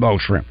jumbo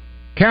shrimp.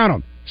 Count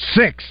them.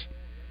 6.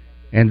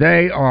 And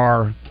they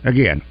are,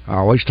 again, I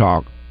always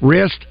talk,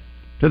 wrist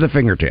to the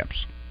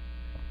fingertips.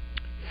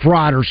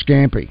 Fried or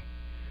scampi.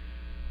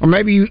 Or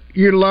maybe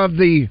you love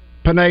the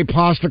penne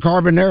pasta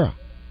carbonara.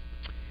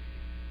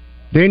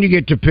 Then you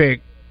get to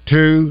pick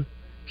two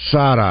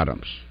side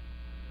items.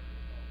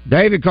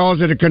 David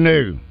calls it a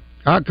canoe.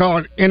 I call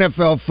it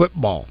NFL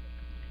football.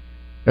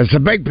 It's a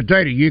baked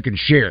potato you can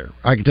share.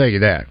 I can tell you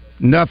that.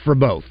 Enough for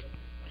both.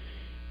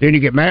 Then you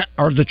get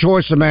the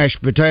choice of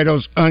mashed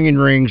potatoes, onion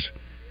rings,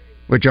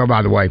 which, oh,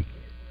 by the way,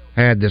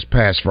 had this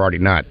past Friday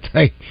night.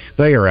 They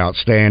are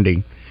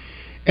outstanding.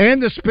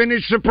 And the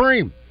spinach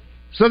supreme.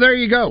 So there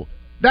you go.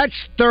 That's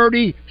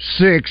 $36.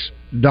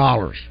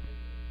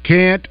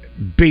 Can't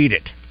beat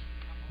it.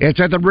 It's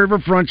at the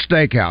Riverfront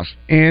Steakhouse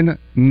in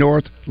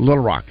North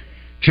Little Rock.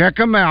 Check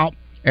them out.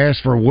 As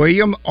for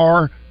William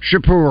R.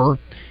 Shapur,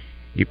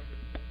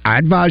 I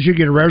advise you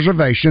get a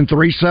reservation,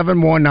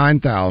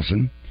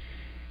 371-9000.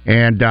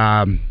 And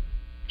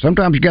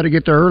sometimes you got to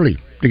get there early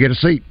to get a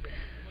seat.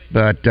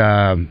 But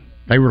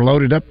they were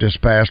loaded up this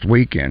past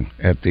weekend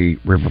at the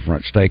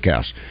Riverfront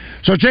Steakhouse.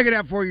 So check it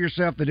out for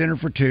yourself, the dinner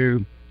for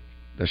two,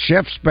 the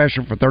chef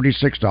special for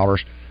 $36,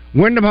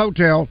 Wyndham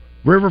Hotel,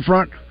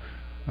 Riverfront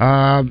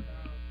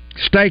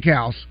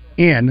Steakhouse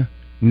in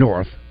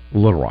North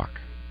Little Rock.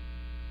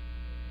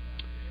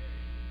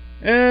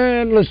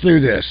 And let's do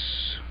this.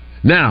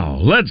 Now,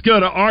 let's go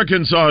to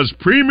Arkansas's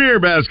premier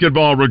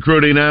basketball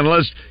recruiting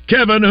analyst,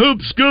 Kevin Hoop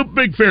Scoop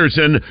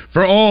McPherson,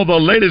 for all the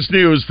latest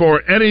news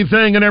for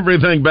anything and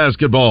everything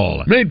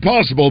basketball. Made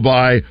possible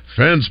by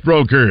Fence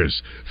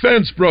Brokers.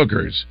 Fence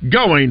Brokers,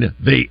 going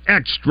the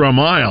extra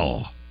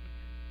mile.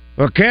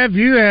 Well, Kev,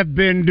 you have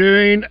been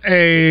doing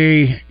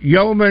a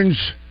yeoman's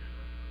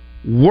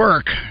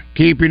work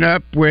keeping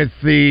up with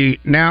the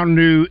now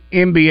new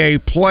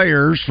NBA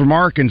players from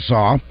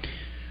Arkansas.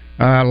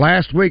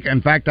 Last week,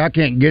 in fact, I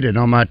can't get it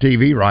on my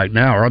TV right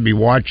now, or I'll be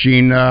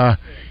watching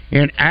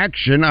in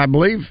action. I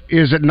believe,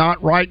 is it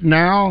not right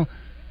now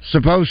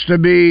supposed to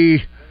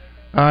be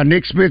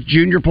Nick Smith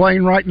Jr.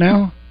 playing right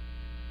now?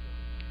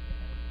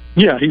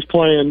 Yeah, he's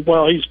playing.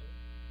 Well, he's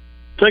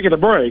taking a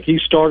break. He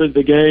started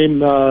the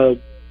game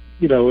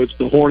it's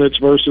the Hornets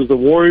versus the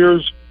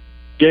Warriors.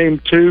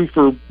 Game 2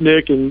 for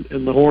Nick and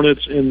the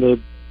Hornets in the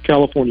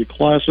California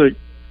Classic.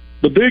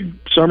 The big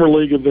Summer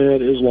League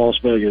event is Las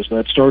Vegas.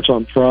 That starts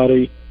on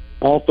Friday.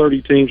 All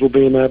 30 teams will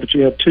be in that, but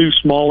you have 2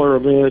 smaller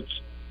events,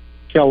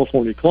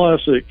 California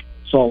Classic,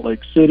 Salt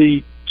Lake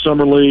City,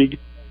 Summer League,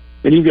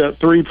 and you've got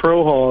 3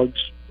 Pro Hogs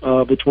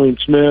between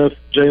Smith,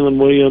 Jalen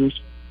Williams,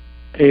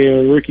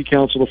 and Ricky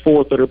Council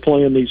IV that are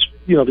playing these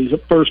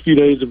first few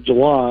days of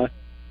July.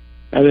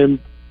 And then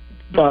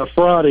by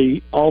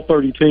Friday, all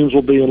 30 teams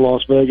will be in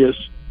Las Vegas,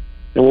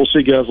 and we'll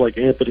see guys like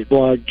Anthony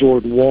Black,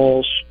 Jordan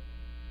Walsh,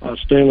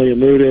 Stanley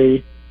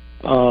Amude,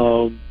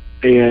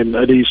 and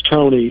Adese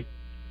Toney.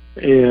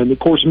 And, of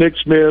course, Nick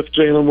Smith,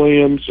 Jalen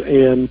Williams,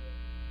 and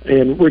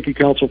Ricky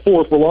Council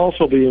IV will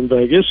also be in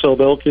Vegas, so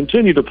they'll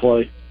continue to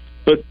play.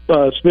 But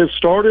Smith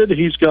started.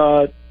 He's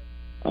got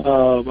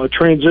a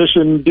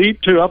transition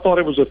deep 2. I thought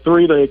it was a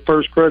 3. They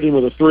first credited him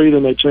with a 3,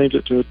 then they changed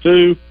it to a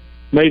 2.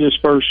 Made his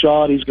first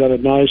shot. He's got a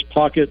nice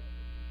pocket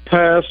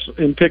pass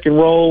and pick and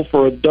roll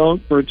for a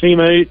dunk for a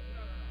teammate.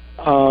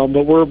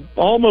 But we're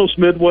almost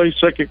midway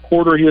second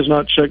quarter. He has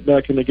not checked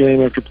back in the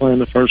game after playing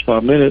the first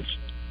 5 minutes,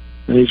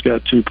 and he's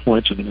got 2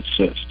 points and an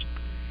assist.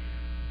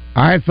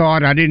 I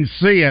thought, I didn't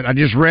see it, I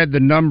just read the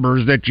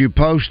numbers that you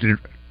posted.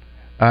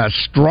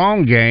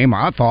 Strong game,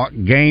 I thought,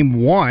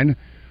 game 1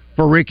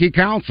 for Ricky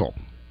Council.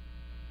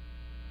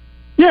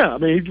 Yeah, I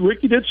mean,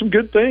 Ricky did some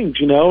good things,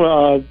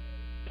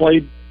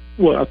 played,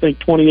 I think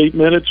 28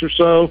 minutes or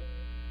so,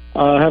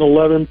 had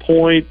 11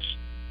 points,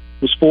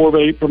 was 4 of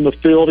 8 from the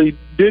field. He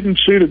didn't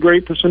shoot a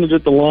great percentage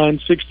at the line,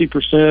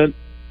 60%,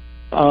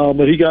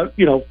 but he got,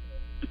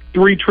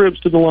 3 trips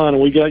to the line,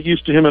 and we got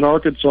used to him in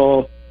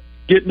Arkansas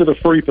getting to the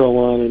free throw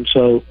line. And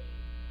so,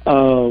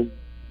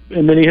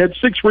 and then he had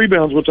 6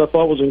 rebounds, which I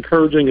thought was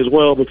encouraging as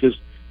well, because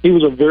he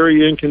was a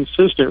very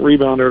inconsistent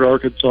rebounder at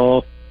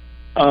Arkansas.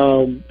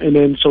 And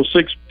then, so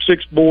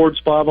 6 boards,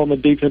 5 on the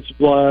defensive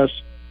glass.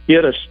 He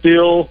had a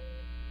steal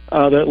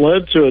that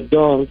led to a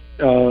dunk.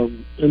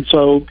 And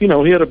so, he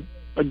had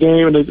a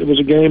game, and it was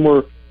a game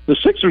where the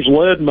Sixers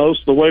led most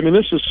of the way. I mean,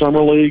 this is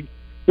Summer League.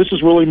 This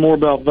is really more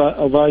about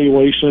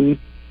evaluation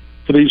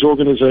for these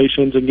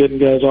organizations and getting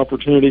guys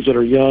opportunities that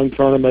are young,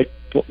 trying to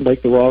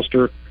make the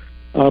roster.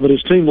 But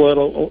his team led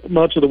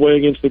much of the way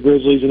against the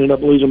Grizzlies and ended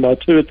up losing by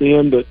 2 at the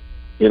end. But,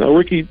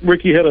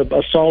 Ricky had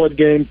a solid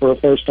game for a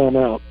first time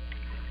out.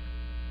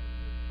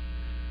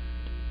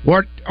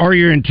 What are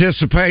you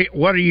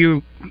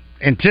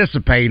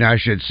anticipating, I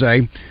should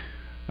say,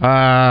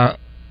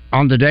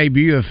 on the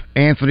debut of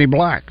Anthony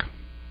Black?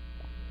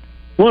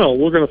 Well,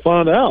 we're going to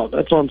find out.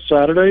 That's on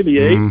Saturday, the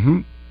 8th.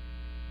 Mm-hmm.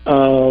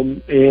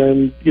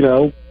 And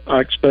I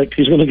expect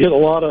he's going to get a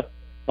lot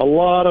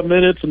of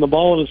minutes and the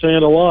ball in his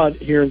hand a lot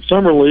here in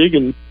Summer League.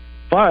 And in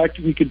fact,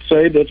 you could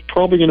say that's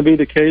probably going to be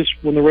the case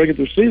when the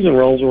regular season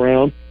rolls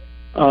around,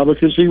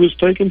 because he was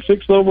taken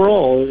 6th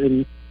overall,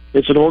 and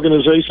it's an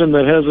organization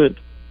that hasn't,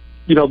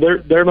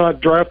 they're not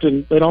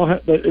drafting. They don't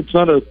have. It's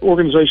not an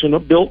organization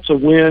built to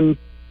win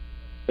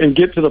and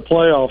get to the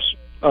playoffs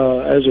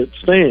as it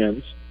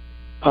stands.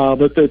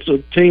 But it's a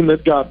team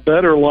that got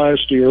better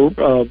last year.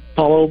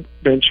 Paulo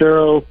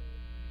Banchero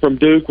from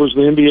Duke was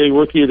the NBA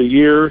Rookie of the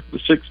Year, the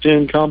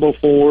 6'10" combo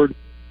forward.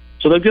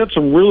 So they've got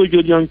some really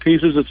good young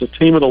pieces. It's a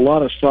team with a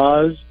lot of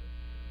size.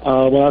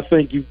 But I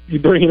think you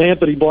bring in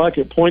Anthony Black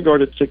at point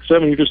guard at 6'7",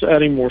 you're just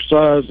adding more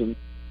size and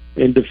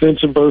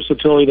defensive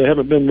versatility. They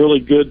haven't been really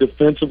good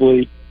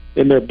defensively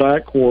in their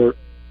backcourt.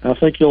 I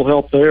think he'll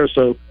help there.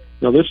 So,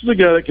 this is a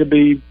guy that could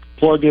be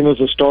plugged in as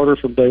a starter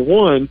from day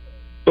one.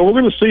 But we're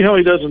going to see how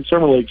he does in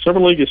Summer League. Summer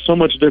League is so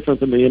much different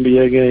than the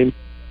NBA game.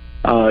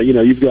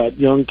 You've got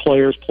young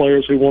players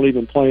who won't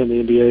even play in the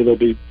NBA. They'll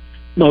be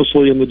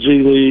mostly in the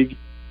G League.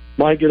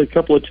 Might get a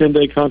couple of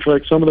 10-day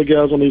contracts. Some of the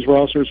guys on these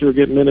rosters who are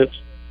getting minutes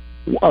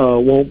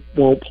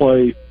won't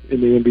play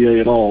in the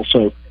NBA at all.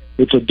 So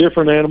it's a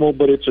different animal,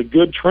 but it's a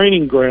good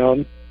training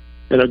ground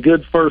and a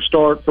good first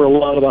start for a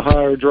lot of the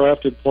higher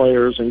drafted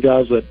players and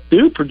guys that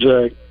do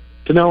project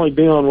to not only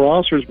be on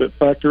rosters but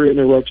factor in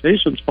their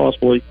rotations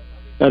possibly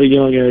at a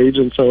young age,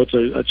 and so it's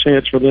a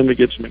chance for them to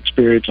get some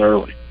experience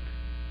early.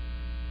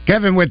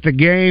 Kevin, with the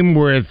game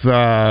with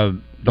the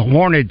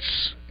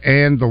Hornets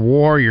and the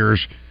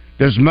Warriors,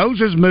 does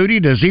Moses Moody,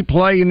 does he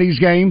play in these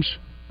games?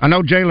 I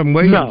know Jalen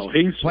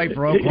Williams played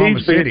for Oklahoma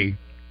City.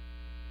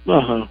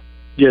 Yeah,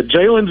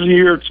 Jalen's in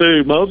year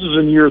 2. Moses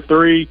in year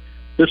 3.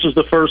 This is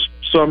the first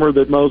summer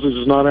that Moses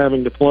is not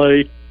having to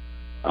play.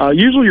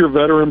 Usually your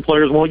veteran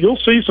players won't. You'll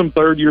see some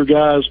third-year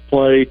guys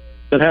play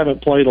that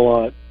haven't played a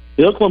lot.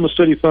 The Oklahoma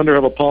City Thunder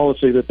have a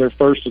policy that their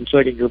first- and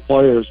second-year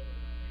players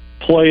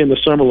play in the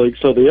Summer League.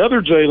 So the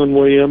other Jalen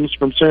Williams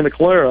from Santa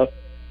Clara,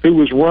 who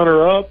was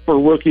runner-up for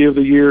Rookie of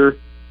the Year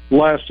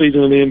last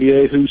season in the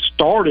NBA, who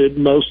started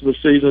most of the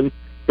season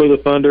for the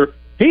Thunder,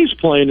 he's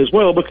playing as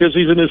well because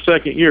he's in his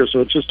second year.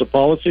 So it's just a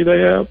policy they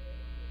have.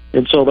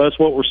 And so that's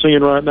what we're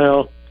seeing right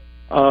now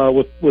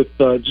with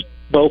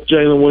both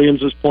Jalen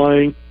Williams is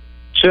playing.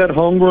 Chet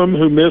Holmgren,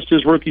 who missed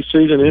his rookie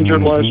season,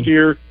 injured last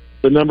year,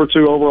 the number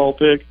 2 overall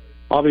pick,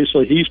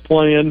 obviously he's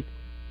playing.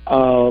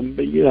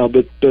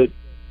 But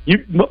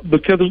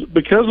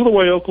because of the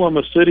way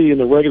Oklahoma City in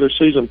the regular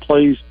season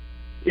plays,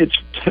 it's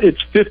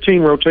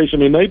 15 rotation.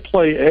 I mean, they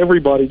play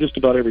everybody just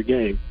about every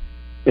game,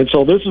 and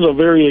so this is a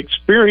very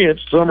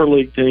experienced summer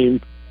league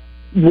team.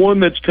 One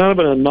that's kind of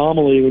an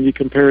anomaly when you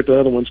compare it to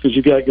other ones because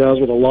you got guys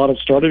with a lot of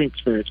starting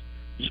experience.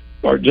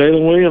 Our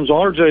Jalen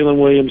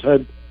Williams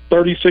had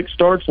 36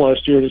 starts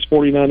last year in his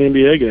 49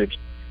 NBA games.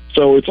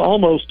 So it's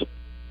almost,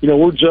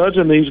 we're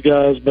judging these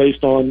guys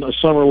based on a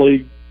summer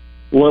league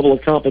level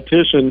of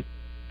competition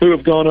who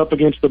have gone up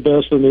against the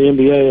best in the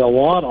NBA a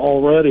lot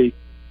already.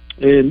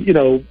 And,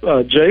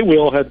 Jay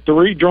Will had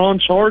 3 drawn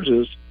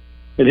charges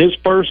in his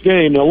first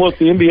game. Now, look,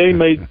 the NBA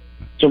made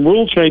some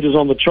rule changes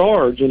on the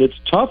charge, and it's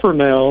tougher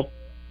now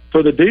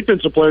for the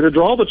defensive player to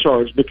draw the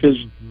charge because,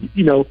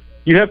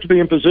 you have to be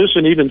in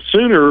position even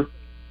sooner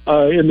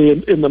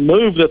in the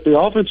move that the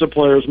offensive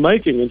player is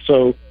making. And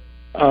so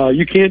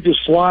you can't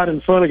just slide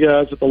in front of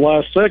guys at the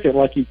last second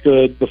like you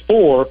could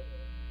before.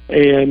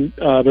 And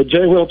but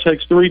Jay Will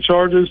takes 3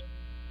 charges,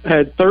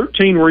 had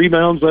 13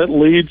 rebounds. That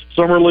leads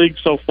Summer League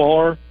so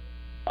far.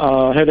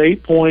 Had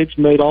 8 points,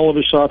 made all of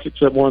his shots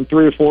except one,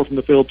 3 or 4 from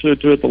the field, 2 or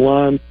 2 at the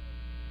line,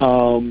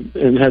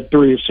 and had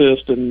 3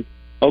 assists. And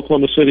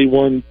Oklahoma City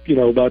won,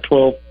 by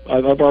 12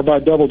 or by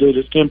double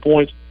digits, 10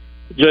 points.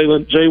 Jay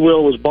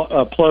Will was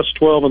plus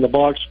 12 in the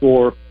box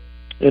score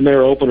in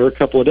their opener a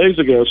couple of days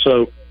ago.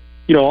 So,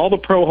 all the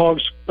Pro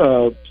Hogs,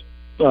 2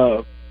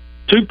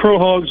 Pro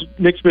Hogs,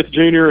 Nick Smith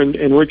Jr.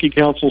 and Ricky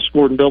Council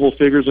scored in double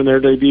figures in their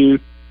debut.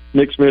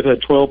 Nick Smith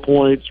had 12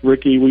 points.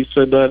 Ricky, we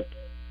said that,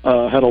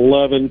 had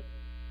 11,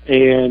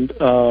 and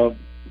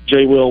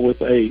Jay Will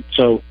with 8.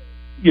 So,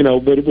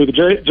 but with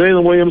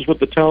Jalen Williams, with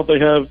the talent they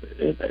have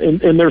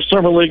in their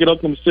summer league at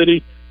Oklahoma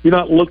City, you're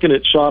not looking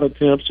at shot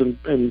attempts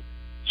and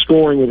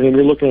scoring with him.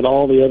 You're looking at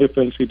all the other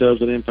things he does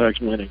that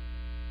impacts winning.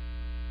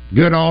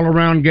 Good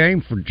all-around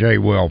game for Jay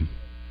Will.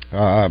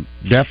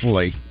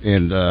 Definitely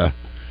in the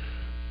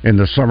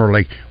summer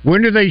league.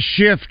 When do they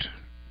shift,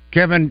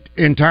 Kevin,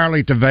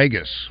 entirely to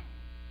Vegas?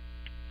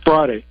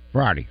 Friday.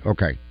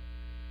 Okay.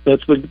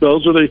 Those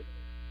are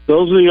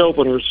the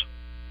openers.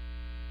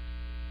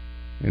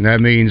 And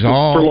that means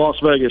all for Las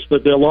Vegas.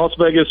 The Las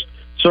Vegas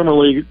Summer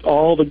League,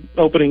 all the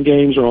opening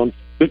games are on.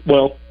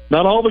 Well,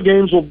 not all the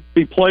games will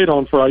be played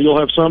on Friday. You'll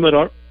have some that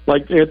are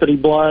like Anthony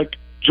Black,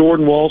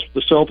 Jordan Walsh,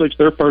 the Celtics.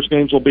 Their first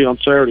games will be on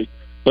Saturday,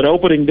 but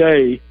opening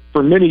day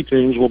for many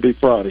teams will be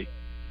Friday.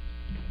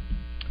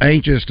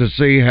 Anxious to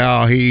see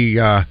how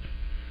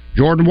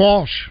Jordan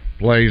Walsh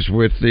plays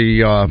with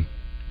the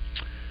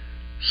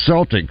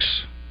Celtics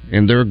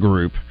in their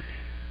group.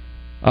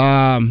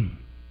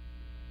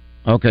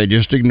 Okay,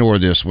 just ignore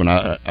this one.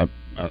 I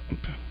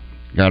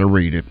got to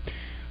read it.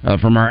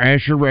 From our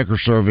Asher Record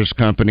Service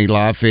Company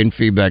live feed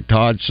feedback,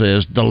 Todd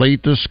says,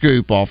 delete the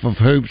scoop off of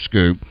Hoop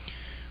Scoop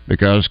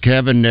because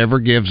Kevin never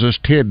gives us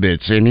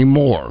tidbits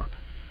anymore.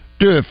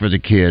 Do it for the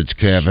kids,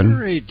 Kevin.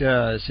 Sure he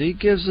does. He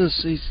gives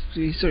us,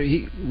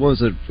 he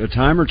was it a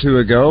time or two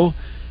ago,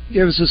 he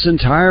gave us this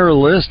entire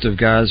list of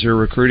guys who are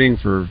recruiting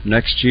for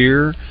next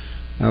year,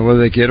 whether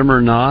they get them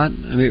or not.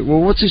 I mean,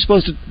 well, what's he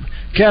supposed to...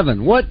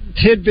 Kevin, what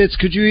tidbits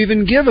could you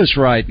even give us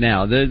right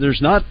now? There's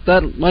not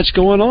that much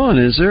going on,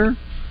 is there?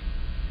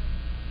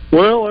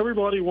 Well,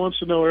 everybody wants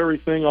to know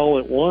everything all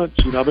at once.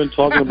 I've been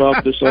talking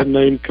about this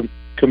unnamed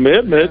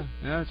commitment.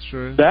 Yeah, that's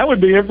true. That would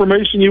be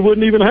information you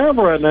wouldn't even have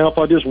right now if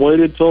I just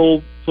waited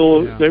till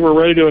they were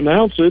ready to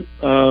announce it.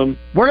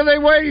 What are they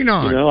waiting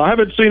on? I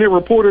haven't seen it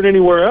reported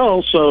anywhere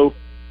else, so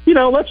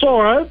that's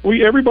all right.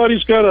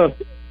 Everybody's got to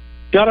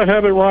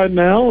have it right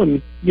now,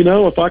 and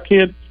if I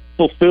can't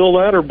fulfill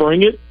that or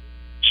bring it,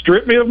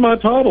 strip me of my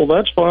title.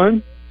 That's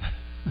fine.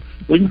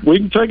 We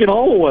can take it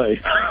all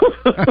away.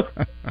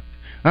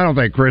 I don't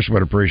think Chris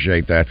would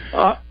appreciate that.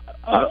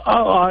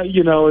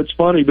 It's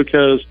funny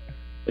because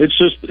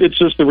it's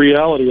just the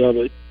reality of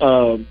it.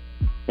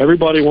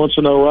 Everybody wants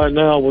to know right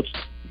now what's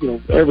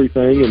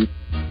everything, and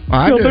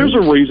there's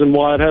a reason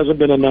why it hasn't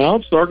been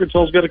announced.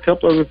 Arkansas's got a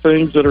couple other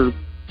things that are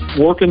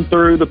working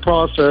through the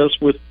process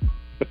with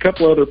a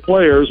couple other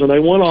players, and they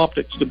want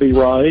optics to be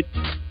right.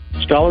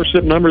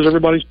 Scholarship numbers,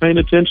 everybody's paying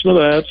attention to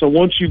that. So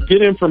once you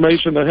get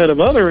information ahead of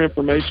other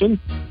information,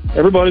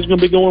 everybody's going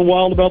to be going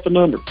wild about the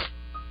numbers.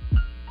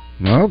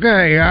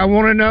 Okay, I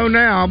want to know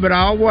now, but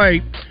I'll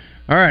wait.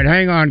 All right,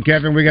 hang on,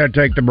 Kevin. We got to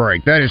take the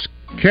break. That is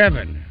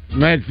Kevin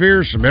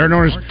McPherson, better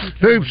known as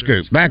Hoop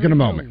Scoop. Back in a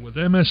moment. With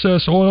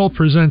MSS Oil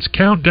presents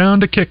Countdown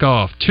to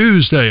Kickoff,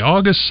 Tuesday,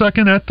 August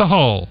 2nd at the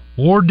Hall.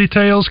 More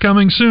details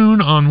coming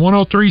soon on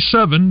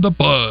 103.7 The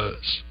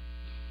Buzz.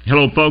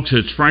 Hello, folks.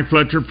 It's Frank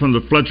Fletcher from the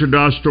Fletcher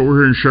Dodge store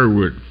here in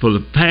Sherwood. For the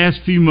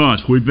past few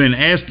months, we've been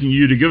asking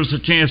you to give us a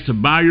chance to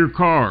buy your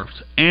cars,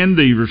 and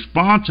the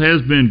response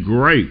has been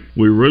great.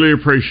 We really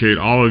appreciate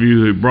all of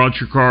you who brought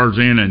your cars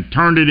in and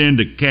turned it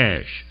into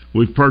cash.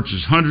 We've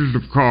purchased hundreds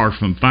of cars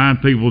from fine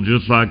people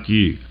just like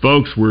you.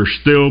 Folks, we're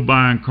still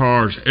buying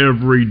cars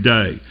every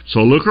day.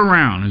 So look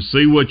around and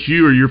see what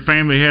you or your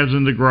family has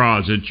in the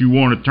garage that you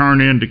want to turn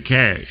into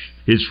cash.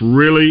 It's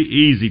really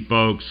easy,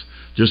 folks.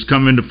 Just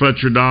come into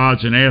Fletcher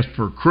Dodge and ask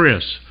for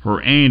Chris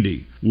or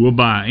Andy. We'll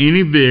buy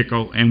any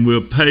vehicle and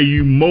we'll pay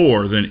you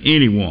more than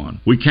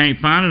anyone. We can't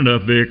find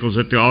enough vehicles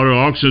at the auto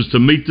auctions to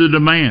meet the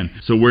demand,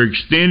 so we're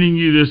extending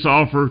you this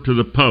offer to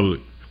the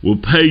public. We'll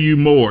pay you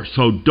more,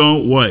 so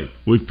don't wait.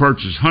 We've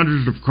purchased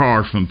hundreds of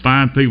cars from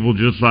fine people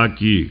just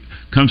like you.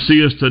 Come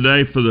see us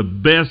today for the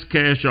best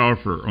cash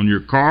offer on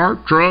your car,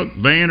 truck,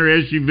 van, or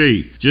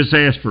SUV. Just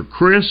ask for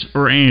Chris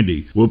or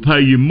Andy. We'll pay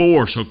you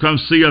more, so come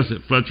see us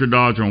at Fletcher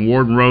Dodge on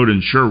Warden Road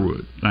in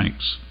Sherwood.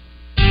 Thanks.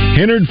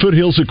 Hennard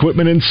Foothills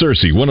Equipment in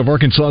Searcy, one of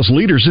Arkansas's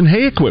leaders in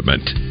hay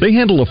equipment. They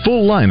handle a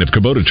full line of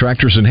Kubota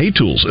tractors and hay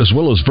tools, as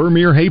well as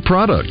Vermeer hay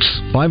products.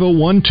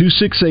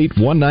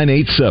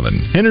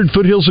 501-268-1987. Hennard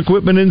Foothills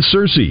Equipment in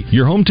Searcy,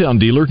 your hometown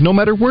dealer no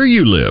matter where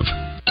you live.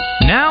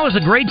 Now is a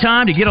great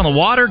time to get on the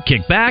water,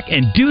 kick back,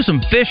 and do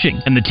some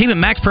fishing. And the team at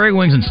Max Prairie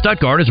Wings in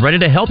Stuttgart is ready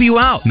to help you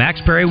out. Max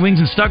Prairie Wings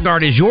in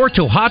Stuttgart is your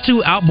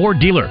Tohatsu outboard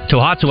dealer.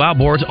 Tohatsu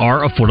outboards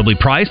are affordably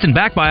priced and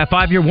backed by a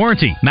 5-year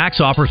warranty. Max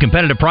offers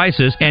competitive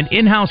prices and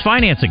in-house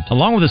financing,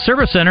 along with a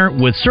service center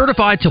with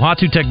certified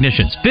Tohatsu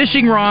technicians.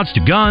 Fishing rods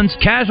to guns,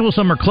 casual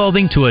summer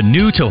clothing to a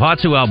new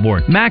Tohatsu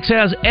outboard. Max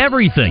has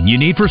everything you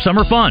need for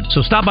summer fun.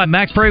 So stop by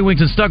Max Prairie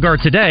Wings in Stuttgart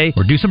today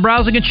or do some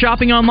browsing and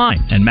shopping online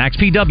at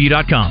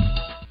maxpw.com.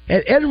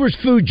 At Edwards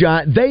Food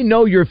Giant, they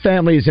know your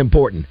family is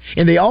important,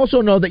 and they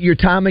also know that your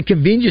time and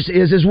convenience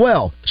is as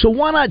well. So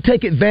why not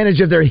take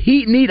advantage of their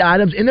heat and eat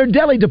items in their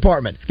deli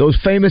department? Those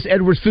famous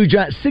Edwards Food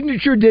Giant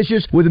signature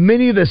dishes with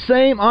many of the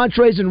same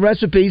entrees and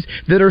recipes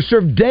that are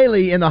served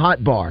daily in the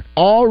hot bar,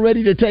 all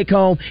ready to take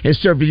home and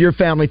serve to your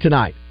family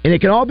tonight. And it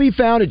can all be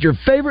found at your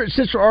favorite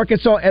Central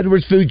Arkansas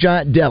Edwards Food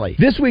Giant deli.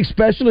 This week's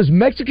special is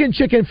Mexican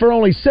chicken for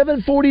only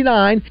 $7.49,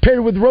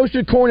 paired with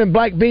roasted corn and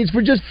black beans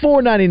for just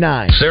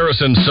 $4.99.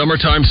 Saracen's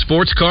summertime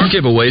sports car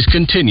giveaways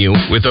continue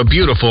with a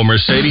beautiful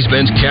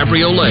Mercedes-Benz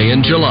Cabriolet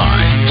in July.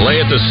 Play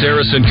at the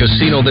Saracen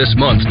Casino this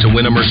month to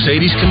win a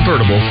Mercedes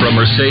convertible from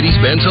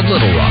Mercedes-Benz of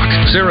Little Rock.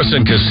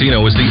 Saracen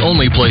Casino is the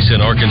only place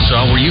in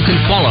Arkansas where you can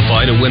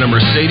qualify to win a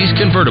Mercedes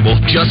convertible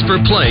just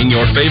for playing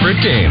your favorite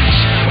games.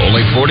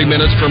 Only 40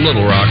 minutes from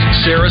Little Rock,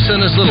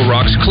 Saracen is Little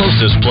Rock's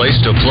closest place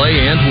to play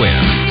and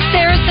win.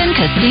 Saracen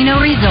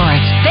Casino Resort,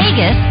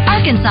 Vegas,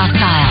 Arkansas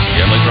style.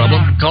 Gambling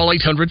problem? Call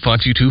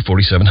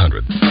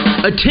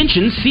 800-522-4700.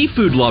 Attention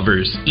seafood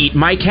lovers. Eat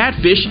My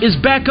Catfish is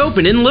back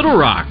open in Little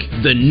Rock.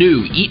 The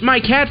new Eat My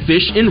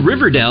Catfish in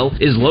Riverdale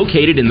is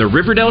located in the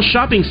Riverdale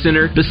Shopping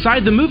Center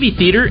beside the movie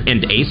theater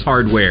and Ace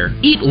Hardware.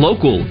 Eat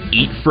local,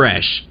 eat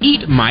fresh.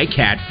 Eat My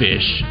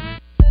Catfish.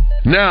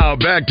 Now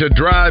back to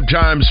Drive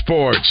Time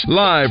Sports,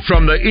 live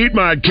from the Eat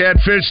My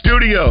Catfish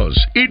studios.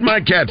 Eat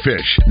My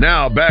Catfish,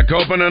 now back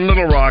open in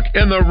Little Rock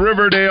in the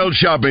Riverdale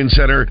Shopping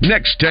Center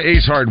next to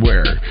Ace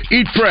Hardware.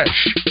 Eat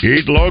fresh,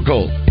 eat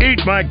local,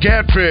 Eat My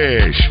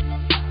Catfish.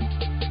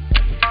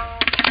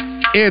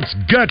 It's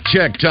Gut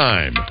Check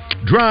time.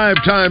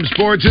 Drive Time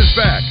Sports is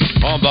back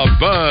on the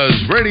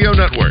Buzz Radio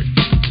Network.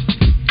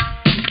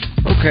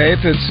 Okay,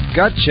 if it's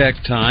gut check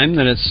time,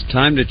 then it's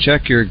time to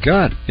check your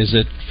gut. Is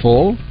it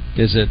full?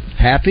 Is it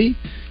happy?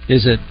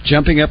 Is it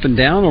jumping up and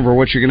down over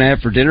what you're going to have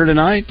for dinner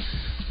tonight?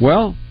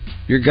 Well,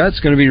 your gut's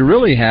going to be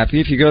really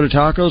happy if you go to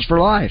Tacos for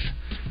Life,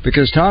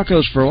 because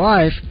Tacos for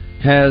Life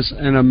has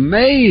an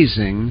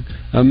amazing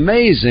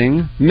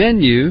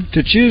menu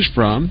to choose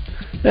from.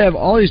 They have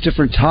all these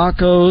different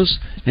tacos,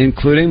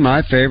 including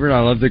my favorite.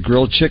 I love the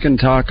grilled chicken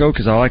taco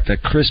because I like the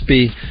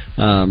crispy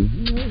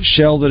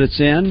shell that it's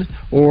in,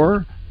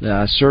 or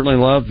I certainly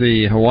love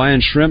the Hawaiian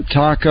shrimp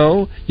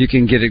taco. You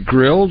can get it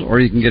grilled or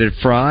you can get it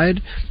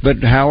fried.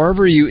 But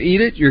however you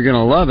eat it, you're going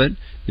to love it.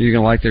 You're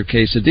going to like their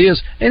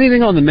quesadillas.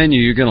 Anything on the menu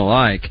you're going to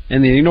like.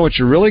 And then you know what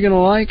you're really going to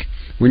like?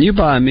 When you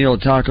buy a meal at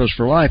Tacos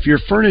for Life, you're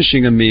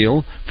furnishing a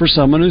meal for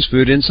someone who's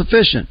food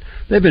insufficient.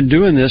 They've been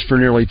doing this for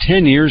nearly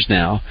 10 years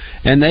now,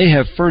 and they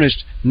have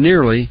furnished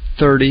nearly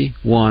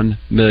 31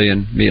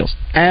 million meals.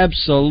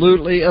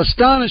 Absolutely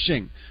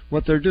astonishing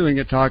what they're doing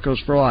at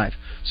Tacos for Life.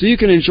 So you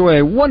can enjoy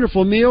a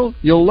wonderful meal,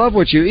 you'll love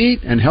what you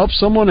eat, and help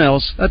someone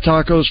else at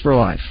Tacos for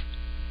Life.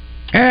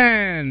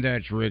 And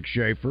that's Rick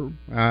Shaeffer.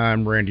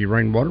 I'm Randy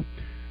Rainwater,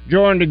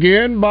 joined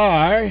again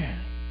by...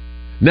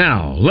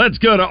 Now, let's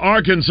go to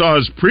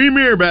Arkansas's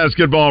premier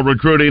basketball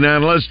recruiting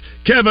analyst,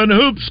 Kevin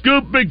Hoop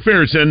Scoop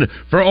McPherson,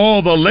 for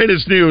all the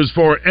latest news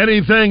for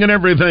anything and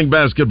everything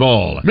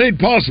basketball. Made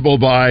possible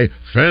by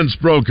Fence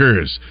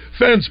Brokers.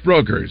 Fence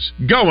Brokers,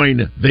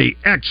 going the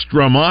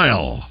extra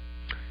mile.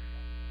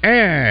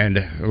 And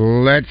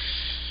let's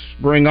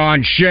bring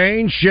on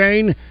Shane.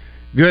 Shane,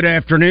 good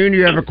afternoon.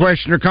 You have a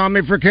question or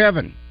comment for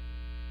Kevin?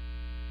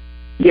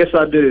 Yes,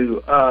 I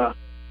do.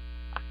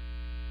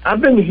 I've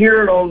been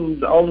hearing on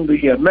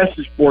the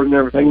message board and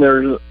everything,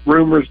 there's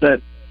rumors that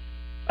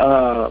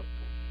the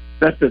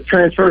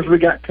transfers we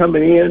got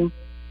coming in,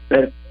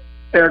 that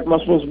Eric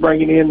Musselman's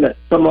bringing in, that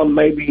some of them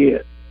may be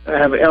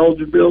have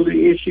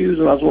eligibility issues,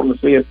 and I was wanting to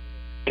see if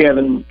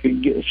Kevin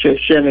could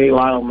shed any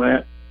light on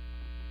that.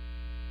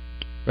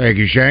 Thank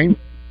you, Shane.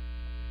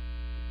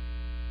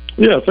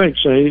 Yeah, thanks,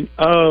 Shane.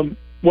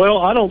 Well,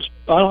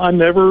 I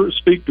never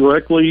speak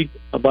directly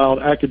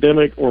about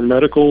academic or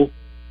medical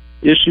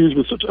issues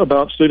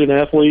about student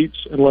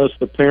athletes unless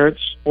the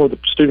parents or the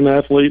student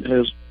athlete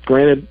has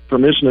granted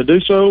permission to do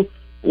so,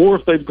 or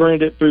if they've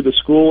granted it through the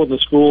school and the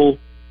school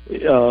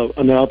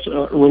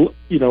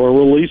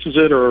releases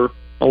it or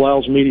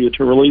allows media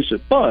to release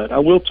it. But I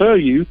will tell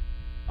you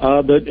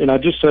that, and I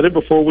just said it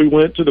before we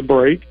went to the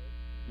break,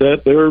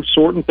 that they're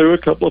sorting through a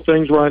couple of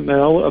things right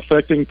now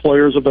affecting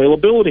players'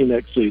 availability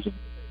next season.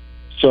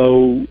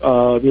 So,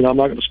 I'm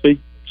not going to speak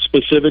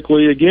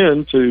specifically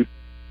again to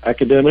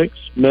academics,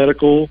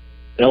 medical,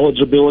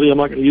 eligibility. I'm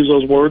not going to use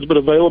those words, but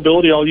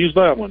availability, I'll use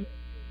that one.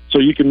 So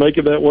you can make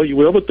of that what you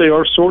will, but they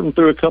are sorting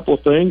through a couple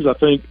of things. I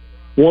think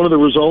one of the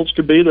results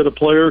could be that a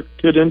player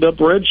could end up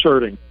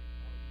redshirting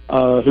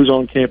who's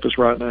on campus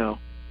right now.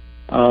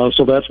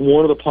 So that's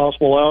one of the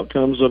possible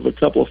outcomes of a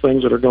couple of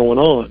things that are going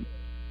on.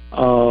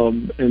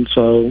 And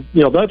so,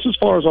 that's as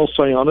far as I'll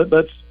say on it.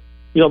 That's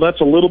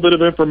a little bit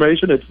of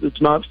information.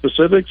 It's not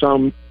specifics.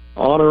 I'm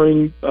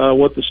honoring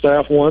what the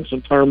staff wants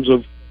in terms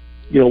of,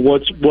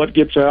 what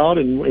gets out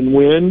and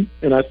when.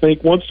 And I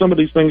think once some of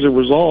these things are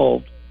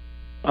resolved,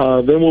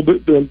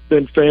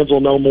 then fans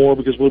will know more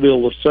because we'll be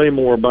able to say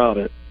more about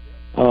it.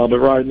 But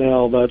right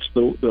now, that's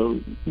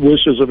the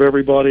wishes of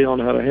everybody on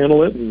how to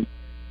handle it, and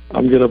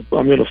I'm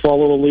gonna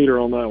follow the leader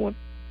on that one.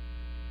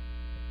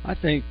 I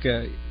think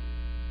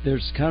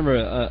there's kind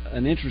of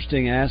an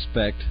interesting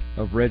aspect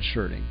of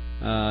redshirting.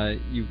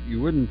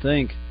 You wouldn't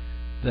think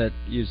that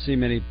you'd see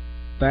many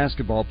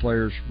basketball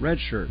players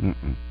redshirt,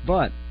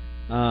 but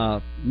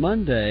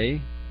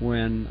Monday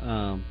when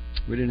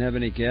we didn't have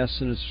any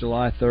guests and it's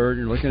July 3rd,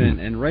 you're looking at,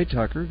 and Ray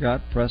Tucker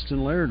got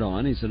Preston Laird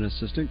on. He's an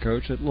assistant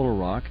coach at Little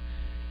Rock,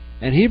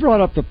 and he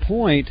brought up the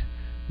point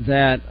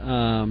that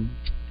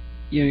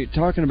you're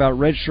talking about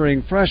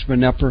redshirting freshmen.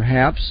 Now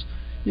perhaps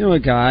a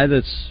guy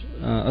that's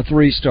a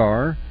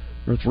 3-star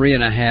or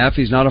 3.5,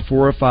 he's not a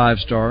 4 or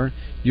 5-star.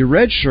 You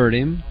redshirt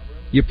him,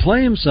 you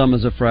play him some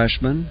as a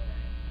freshman,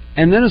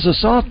 and then as a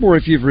sophomore,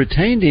 if you've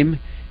retained him,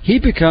 he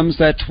becomes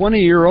that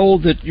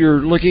 20-year-old that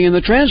you're looking in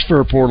the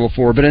transfer portal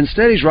for, but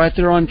instead he's right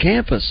there on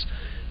campus.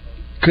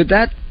 Could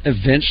that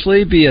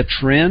eventually be a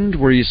trend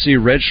where you see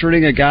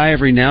redshirting a guy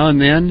every now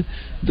and then,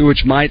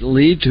 which might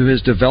lead to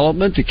his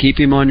development to keep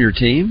him on your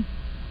team?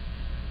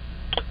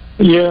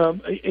 Yeah,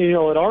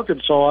 at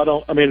Arkansas,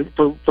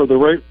 for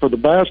the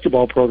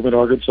basketball program at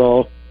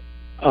Arkansas,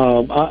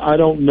 I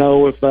don't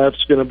know if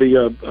that's going to be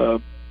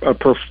a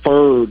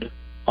preferred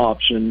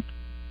option,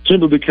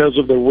 simply because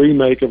of the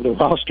remake of the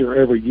roster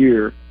every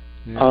year.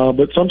 Yeah.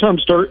 But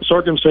sometimes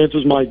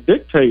circumstances might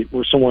dictate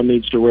where someone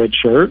needs to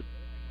redshirt,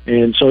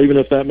 and so even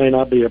if that may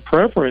not be a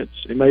preference,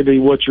 it may be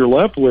what you're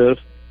left with.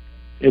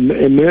 And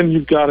then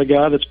you've got a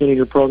guy that's been in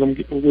your program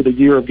with a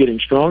year of getting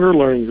stronger,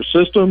 learning your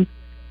system,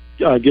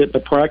 getting to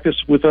practice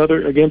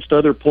against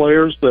other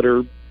players that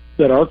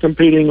are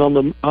competing on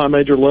the high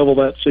major level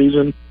that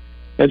season.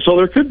 And so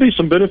there could be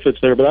some benefits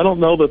there, but I don't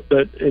know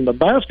that in the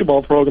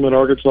basketball program at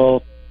Arkansas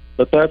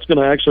that's going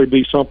to actually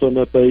be something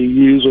that they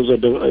use as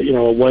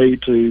a way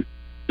to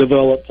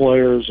develop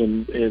players.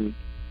 And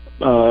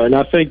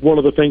I think one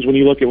of the things when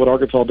you look at what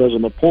Arkansas does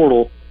in the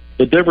portal,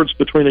 the difference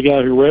between a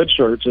guy who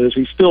redshirts is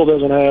he still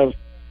doesn't have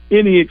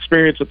any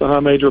experience at the high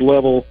major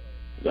level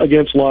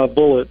against live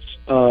bullets,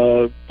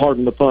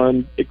 pardon the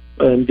pun,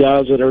 and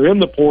guys that are in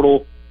the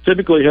portal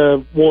typically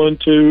have 1,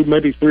 2,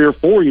 maybe 3 or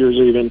 4 years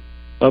even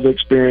of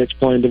experience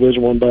playing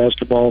Division I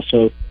basketball,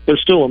 so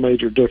there's still a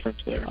major difference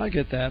there. I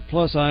get that.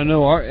 Plus, I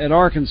know at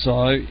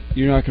Arkansas,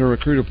 you're not going to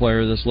recruit a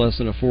player that's less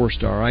than a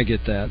 4-star. I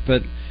get that.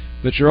 But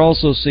you're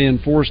also seeing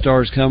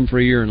 4-stars come for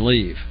a year and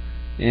leave.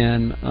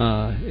 And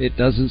it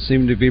doesn't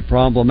seem to be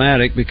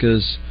problematic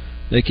because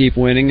they keep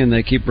winning and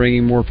they keep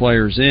bringing more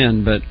players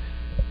in. But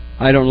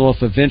I don't know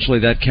if eventually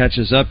that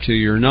catches up to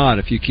you or not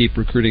if you keep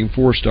recruiting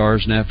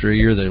 4-stars and after a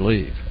year they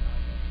leave.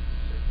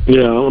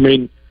 Yeah,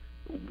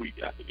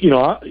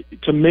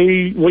 to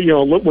me, when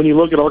you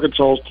look at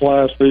Arkansas's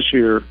class this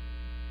year,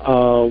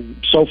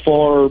 so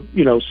far,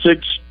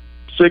 6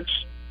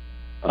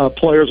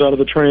 players out of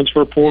the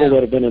transfer portal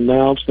that have been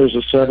announced. There's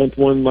a 7th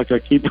one, like I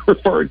keep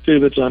referring to,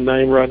 that's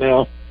unnamed right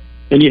now.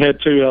 And you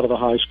had 2 out of the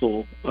high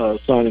school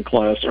signing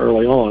class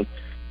early on.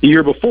 The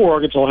year before,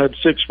 Arkansas had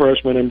 6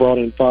 freshmen and brought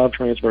in 5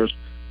 transfers.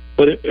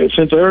 But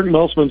since Eric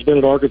Melsman's been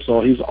at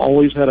Arkansas, he's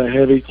always had a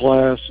heavy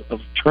class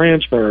of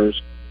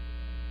transfers.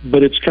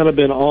 But it's kind of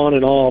been on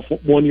and off,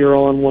 1 year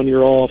on, 1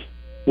 year off,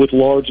 with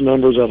large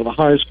numbers out of the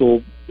high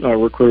school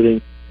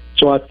recruiting.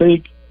 So I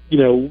think,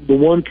 the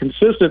one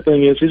consistent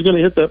thing is he's going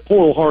to hit that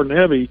portal hard and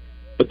heavy,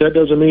 but that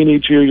doesn't mean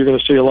each year you're going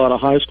to see a lot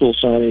of high school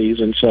signees.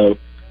 And so,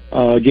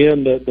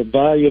 again, the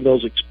value of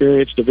those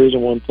experienced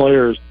Division I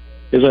players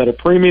is at a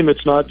premium.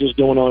 It's not just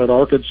going on at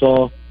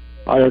Arkansas.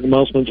 Eric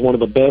Melsman's one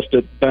of the best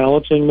at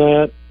balancing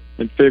that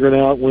and figuring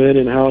out when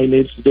and how he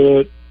needs to do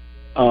it.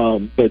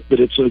 But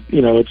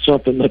it's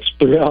something that's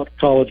throughout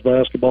college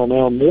basketball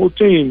now.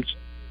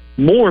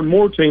 More and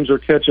more teams are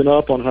catching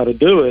up on how to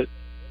do it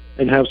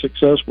and have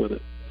success with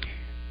it.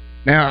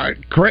 Now,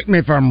 correct me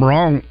if I'm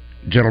wrong,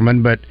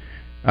 gentlemen, but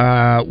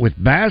with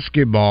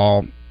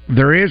basketball,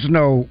 there is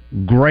no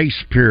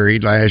grace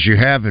period as you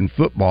have in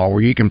football,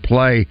 where you can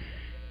play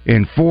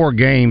in 4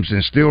 games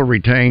and still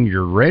retain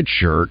your red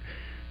shirt.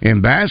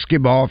 In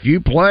basketball, if you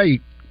play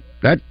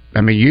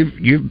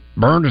you've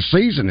burned a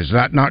season. Is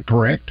that not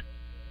correct?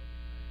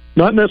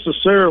 Not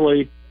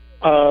necessarily.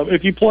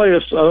 If you play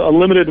a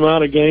limited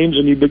amount of games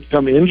and you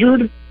become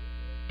injured,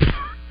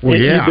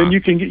 then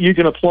you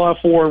can apply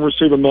for and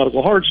receive a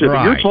medical hardship.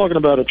 Right. You're talking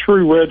about a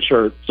true red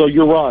shirt, so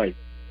you're right.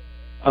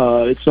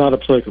 It's not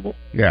applicable.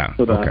 Yeah.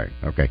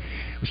 Okay.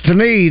 To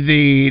me,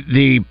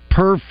 the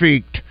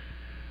perfect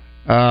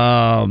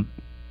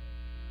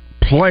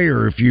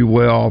player, if you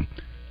will,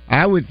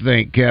 I would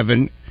think,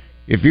 Kevin,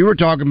 if you were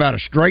talking about a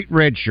straight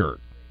red shirt.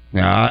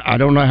 Now, I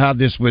don't know how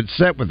this would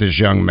set with this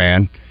young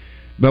man,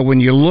 but when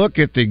you look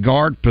at the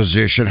guard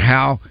position,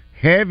 how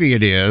heavy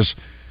it is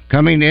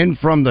coming in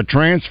from the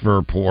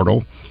transfer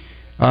portal,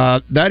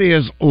 that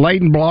is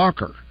Layden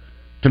Blocker.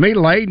 To me,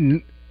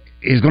 Layden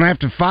is going to have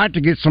to fight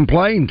to get some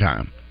playing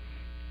time.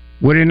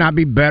 Would it not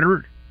be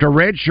better to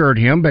redshirt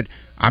him? But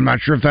I'm not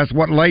sure if that's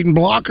what Layden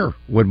Blocker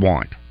would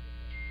want.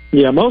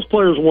 Yeah, most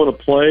players want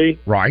to play,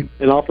 right,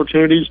 and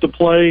opportunities to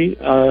play.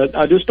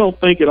 I just don't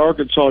think at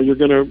Arkansas you're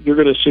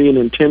gonna see an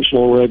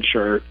intentional red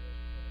shirt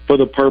for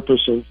the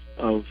purpose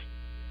of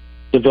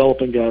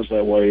developing guys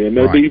that way. And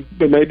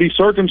there may be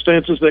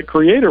circumstances that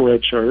create a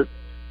red shirt,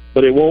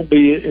 but it won't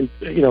be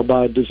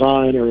by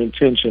design or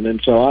intention. And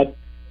so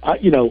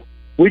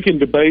we can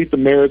debate the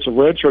merits of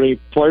redshirting.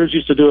 Players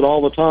used to do it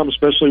all the time,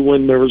 especially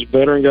when there was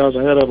veteran guys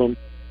ahead of them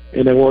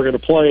and they weren't going to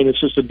play. And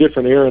it's just a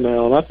different era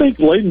now. And I think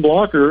Layden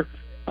Blocker,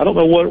 I don't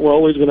know what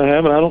role he's going to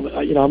have,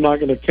 and I'm not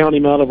going to count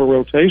him out of a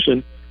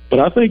rotation. But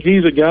I think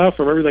he's a guy,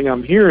 from everything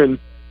I'm hearing,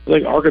 I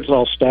think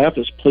Arkansas staff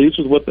is pleased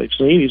with what they've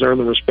seen. He's earned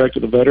the respect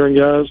of the veteran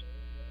guys.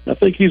 I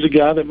think he's a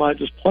guy that might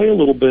just play a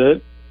little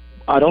bit.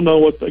 I don't know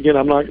what. Again,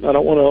 I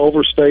don't want to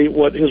overstate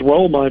what his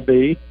role might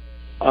be,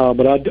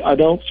 but I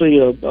don't see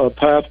a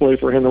pathway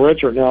for him to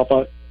redshirt. Now,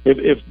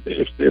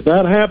 if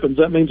that happens,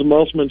 that means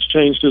Musselman's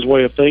changed his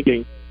way of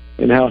thinking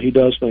and how he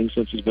does things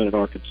since he's been at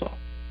Arkansas.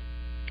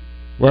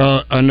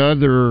 Well,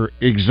 another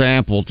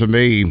example to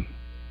me,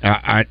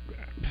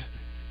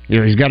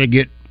 he's got to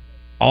get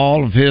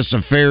all of his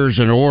affairs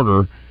in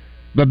order.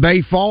 But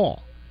Bay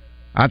Fall,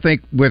 I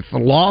think with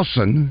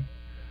Lawson,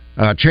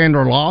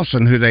 Chandler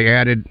Lawson, who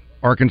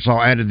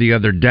Arkansas added the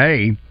other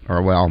day,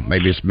 or well,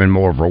 maybe it's been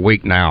more of a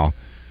week now,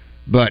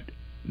 but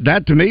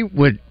that to me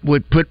would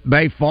put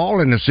Bay Fall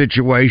in a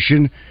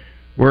situation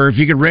where if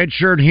you could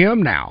redshirt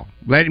him now,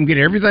 let him get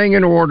everything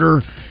in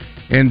order,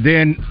 and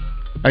then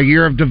a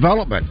year of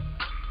development.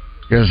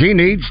 Because he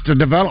needs to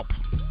develop,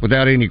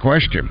 without any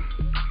question.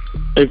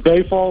 If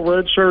Bay Fall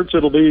redshirts,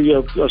 it'll be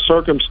a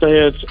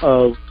circumstance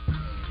of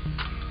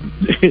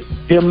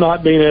him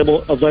not being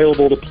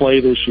available to play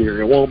this year.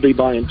 It won't be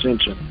by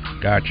intention.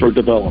 Gotcha. For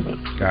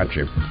development.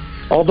 Gotcha.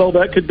 Although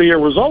that could be a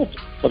result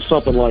of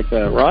something like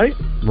that, right?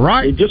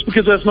 Right. And just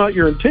because that's not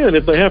your intent,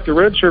 if they have to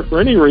redshirt for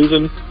any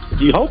reason,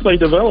 you hope they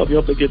develop. You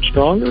hope they get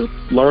stronger,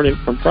 learn it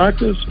from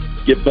practice,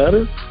 get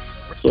better.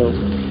 So.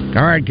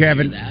 All right,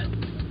 Kevin.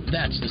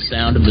 That's the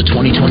sound of the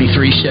 2023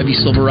 Chevy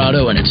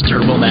Silverado and its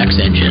Turbo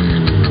Max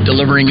engine,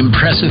 delivering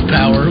impressive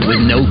power with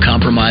no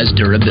compromised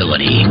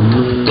durability.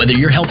 Whether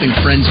you're helping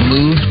friends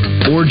move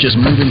or just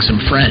moving some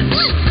friends,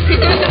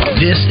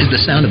 this is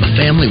the sound of a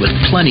family with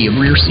plenty of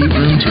rear seat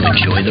room to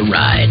enjoy the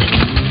ride.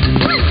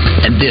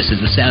 And this is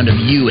the sound of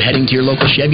you heading to your local Chevy